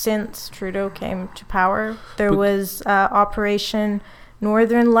crackdowns since Trudeau came to power. There was Operation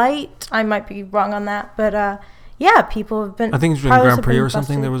Northern Light. I might be wrong on that, but people have been. I think it's during Grand Prix or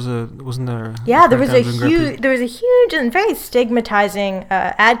something. There was wasn't there? Yeah, there was a huge and very stigmatizing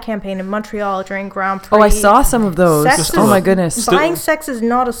ad campaign in Montreal during Grand Prix. Oh, I saw some of those. My goodness! Buying sex is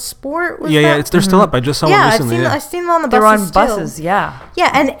not a sport. They're still up. I just saw one recently. I've seen them on the buses. They're on buses. Yeah.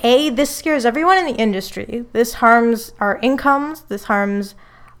 Yeah, and this scares everyone in the industry. This harms our incomes. This harms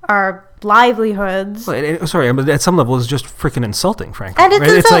our livelihoods. Sorry, but at some level, it's just freaking insulting, frankly. And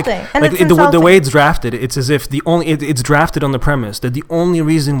it's insulting. The way it's drafted, it's as if it's drafted on the premise that the only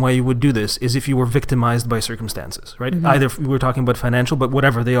reason why you would do this is if you were victimized by circumstances, right? Mm-hmm. Either we were talking about financial, but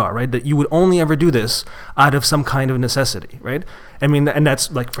whatever they are, right? That you would only ever do this out of some kind of necessity, right? I mean, and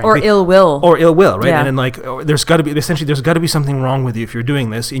that's like frankly, or ill will, right? Yeah. And then there's got to be something wrong with you if you're doing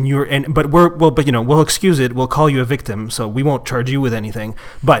this. But we'll excuse it. We'll call you a victim, so we won't charge you with anything.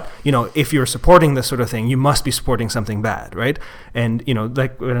 But if you're supporting this sort of thing, you must be supporting something bad, right? And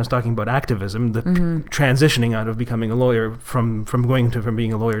like when I was talking about activism, the transitioning out of becoming a lawyer from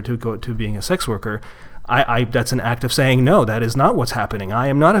being a lawyer to being a sex worker. I that's an act of saying, no, that is not what's happening. I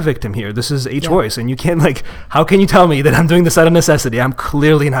am not a victim here. This is a choice. And you can't, how can you tell me that I'm doing this out of necessity? I'm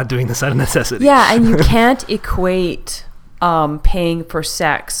clearly not doing this out of necessity. Yeah, and you can't equate paying for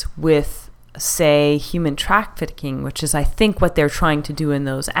sex with, say, human trafficking, which is, I think, what they're trying to do in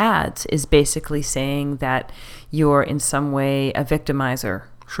those ads, is basically saying that you're in some way a victimizer.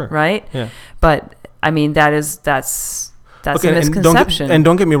 Sure. Right? Yeah. But, I mean, that's a misconception. And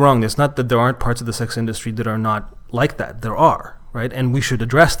don't get me wrong, it's not that there aren't parts of the sex industry that are not like that. There are, right? And we should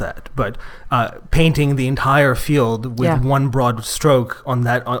address that. But painting the entire field with one broad stroke in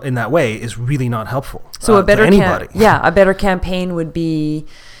that way is really not helpful. So a better to anybody. A better campaign would be,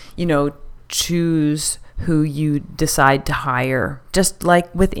 choose who you decide to hire. Just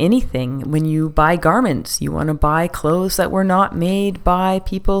like with anything, when you buy garments, you want to buy clothes that were not made by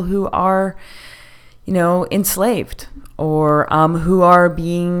people who are, enslaved or who are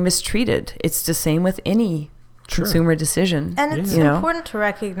being mistreated. It's the same with any consumer decision. And it's important to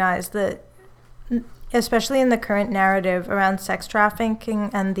recognize that, especially in the current narrative around sex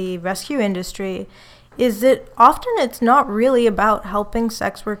trafficking and the rescue industry, is that often it's not really about helping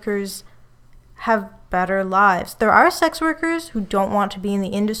sex workers have better lives. There are sex workers who don't want to be in the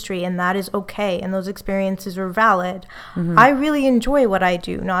industry, and that is okay, and those experiences are valid. I really enjoy what I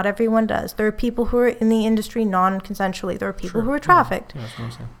do. Not everyone does. There are people who are in the industry non-consensually. There are people who are trafficked. Yeah, that's what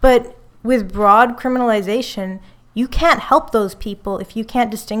I'm saying. But with broad criminalization, you can't help those people if you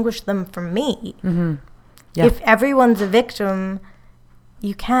can't distinguish them from me. Yeah. If everyone's a victim,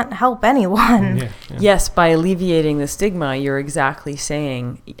 you can't help anyone. Yeah. Yes, by alleviating the stigma, you're exactly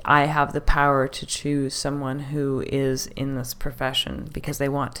saying, I have the power to choose someone who is in this profession because they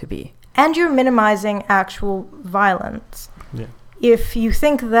want to be. And you're minimizing actual violence. Yeah. If you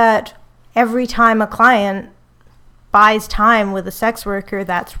think that every time a client buys time with a sex worker,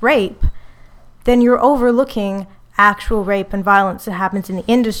 that's rape, then you're overlooking actual rape and violence that happens in the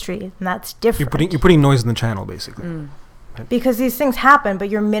industry, and that's different. You're putting noise in the channel, basically. Because these things happen, but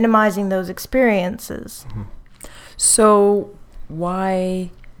you're minimizing those experiences. So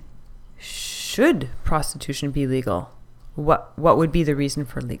why should prostitution be legal? What would be the reason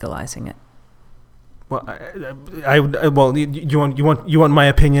for legalizing it? Well, you want my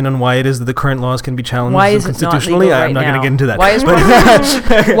opinion on why it is that the current laws can be challenged Why is it not constitutionally? legal right I'm not going to now? get into that. Why is it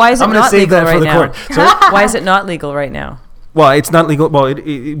I'm gonna not save legal that for right the now? court. So, Why is it not legal right now? well, it's not legal. Well,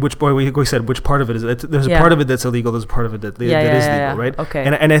 which part of it is? There's a part of it that's illegal. There's a part of it that is legal, right? Okay.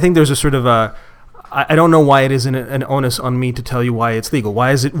 And I think there's a sort of I don't know why it isn't an onus on me to tell you why it's legal.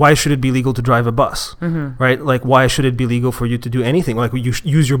 Why should it be legal to drive a bus, right? Like, why should it be legal for you to do anything? Like, you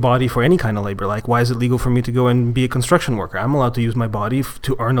use your body for any kind of labor. Like, why is it legal for me to go and be a construction worker? I'm allowed to use my body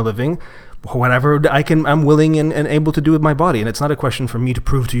to earn a living. Whatever I'm willing and able to do with my body. And it's not a question for me to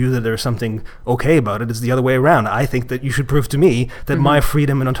prove to you that there's something okay about it. It's the other way around. I think that you should prove to me that my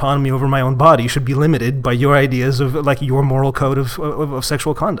freedom and autonomy over my own body should be limited by your ideas of, like, your moral code of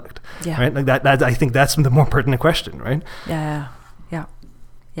sexual conduct. Yeah. Right? Like that I think that's the more pertinent question, right? Yeah.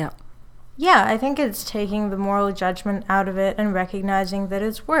 Yeah, I think it's taking the moral judgment out of it and recognizing that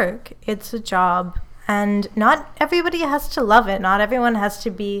it's work. It's a job. And not everybody has to love it. Not everyone has to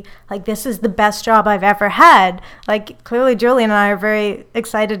be like, this is the best job I've ever had. Like, clearly Julie and I are very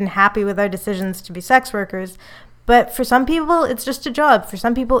excited and happy with our decisions to be sex workers. But for some people, it's just a job. For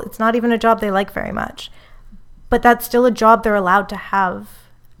some people, it's not even a job they like very much. But that's still a job they're allowed to have.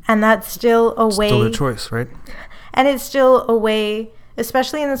 And that's still a way. Still a choice, right? And it's still a way,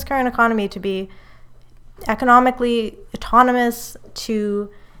 especially in this current economy, to be economically autonomous,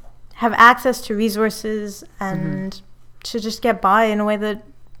 to have access to resources, and to just get by in a way that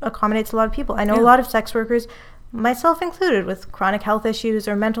accommodates a lot of people. I know a lot of sex workers, myself included, with chronic health issues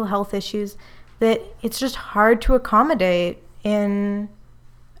or mental health issues, that it's just hard to accommodate in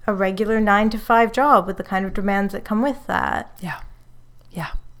a regular 9-to-5 job with the kind of demands that come with that. Yeah,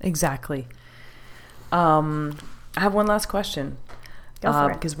 exactly. I have one last question. Go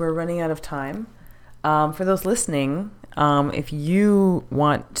for it. Because we're running out of time. For those listening, if you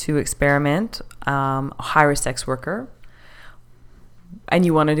want to experiment, hire a sex worker, and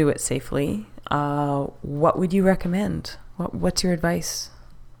you want to do it safely, what would you recommend? What's your advice?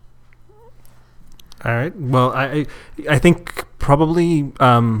 All right. Well, I think probably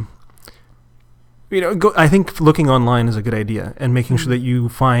I think looking online is a good idea, and making sure that you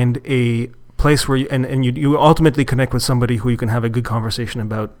find a place where you ultimately connect with somebody who you can have a good conversation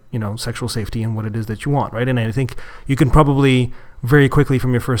about, sexual safety and what it is that you want, right? And I think you can probably very quickly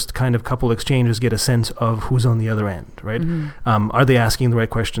from your first kind of couple exchanges get a sense of who's on the other end, right? Are they asking the right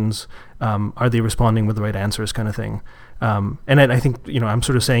questions? Are they responding with the right answers, kind of thing? And I think, I'm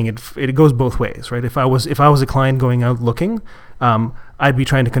sort of saying it goes both ways, right? If I was a client going out looking, I'd be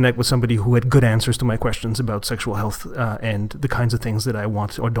trying to connect with somebody who had good answers to my questions about sexual health and the kinds of things that I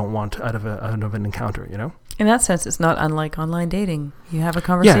want or don't want out of an encounter, In that sense, it's not unlike online dating. You have a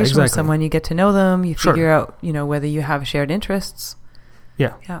conversation with someone, you get to know them, you figure out, whether you have shared interests.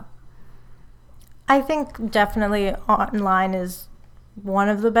 Yeah. I think definitely online is one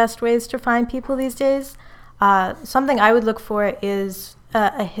of the best ways to find people these days. Something I would look for is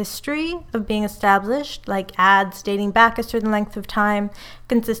a history of being established, like ads dating back a certain length of time,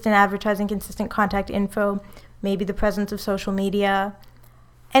 consistent advertising, consistent contact info, maybe the presence of social media,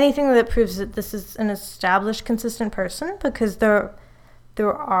 anything that proves that this is an established, consistent person, because there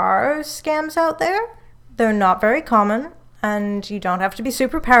are scams out there. They're not very common, and you don't have to be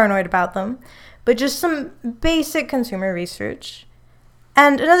super paranoid about them, but just some basic consumer research.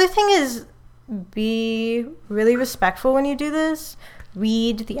 And another thing is, be really respectful when you do this.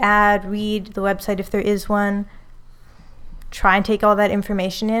 Read the ad, read the website if there is one. Try and take all that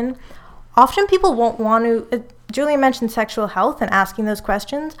information in. Often people won't want to, Julia mentioned sexual health and asking those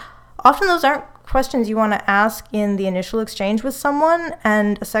questions. often those aren't questions you want to ask in the initial exchange with someone,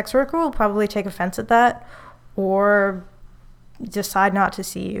 and a sex worker will probably take offense at that or decide not to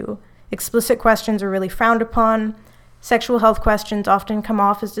see you. Explicit questions are really frowned upon. Sexual health questions often come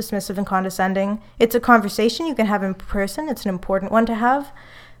off as dismissive and condescending. It's a conversation you can have in person. It's an important one to have.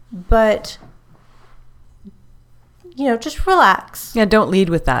 But, just relax. Yeah, don't lead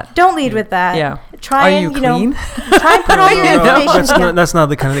with that. Don't lead with that. Yeah. Try Are and, you clean? Try and put all your information together. That's not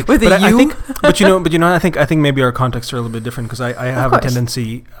the kind of thing. With a U? I think maybe our contexts are a little bit different because I have a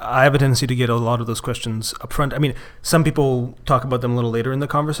tendency to get a lot of those questions up front. I mean, some people talk about them a little later in the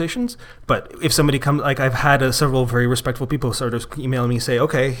conversations, but if somebody comes, like I've had several very respectful people sort of email me, say,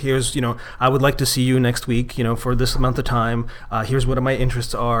 okay, here's, I would like to see you next week, for this amount of time. Here's what my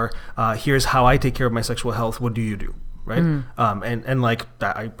interests are. Here's how I take care of my sexual health. What do you do? Right. And like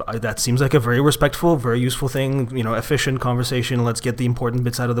that seems like a very respectful, very useful thing, efficient conversation. Let's get the important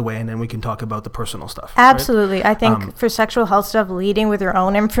bits out of the way and then we can talk about the personal stuff. Absolutely. Right? I think for sexual health stuff, leading with your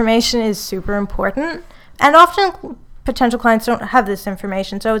own information is super important. And often potential clients don't have this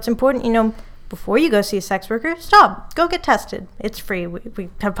information. So it's important, before you go see a sex worker, stop, go get tested. It's free. We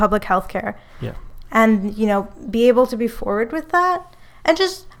have public health care. Yeah. And, be able to be forward with that and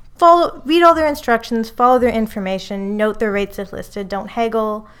just read all their instructions, follow their information, note their rates if listed, don't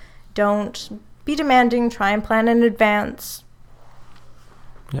haggle, don't be demanding, try and plan in advance.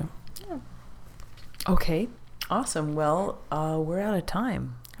 Yeah. Okay, awesome. Well, we're out of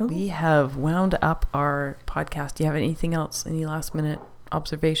time. Ooh. We have wound up our podcast. Do you have anything else? Any last minute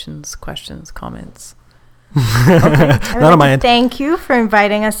observations, questions, comments? Okay. Not on my end. Thank you for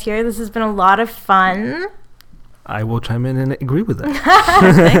inviting us here. This has been a lot of fun. I will chime in and agree with that.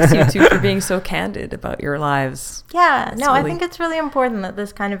 Thanks, you two, for being so candid about your lives. Yeah, I think it's really important that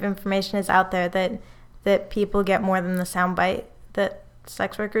this kind of information is out there, that people get more than the soundbite, that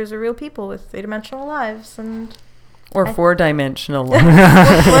sex workers are real people with three-dimensional lives or four-dimensional lives.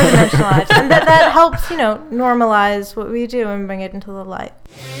 Four-dimensional lives. And that helps, normalize what we do and bring it into the light.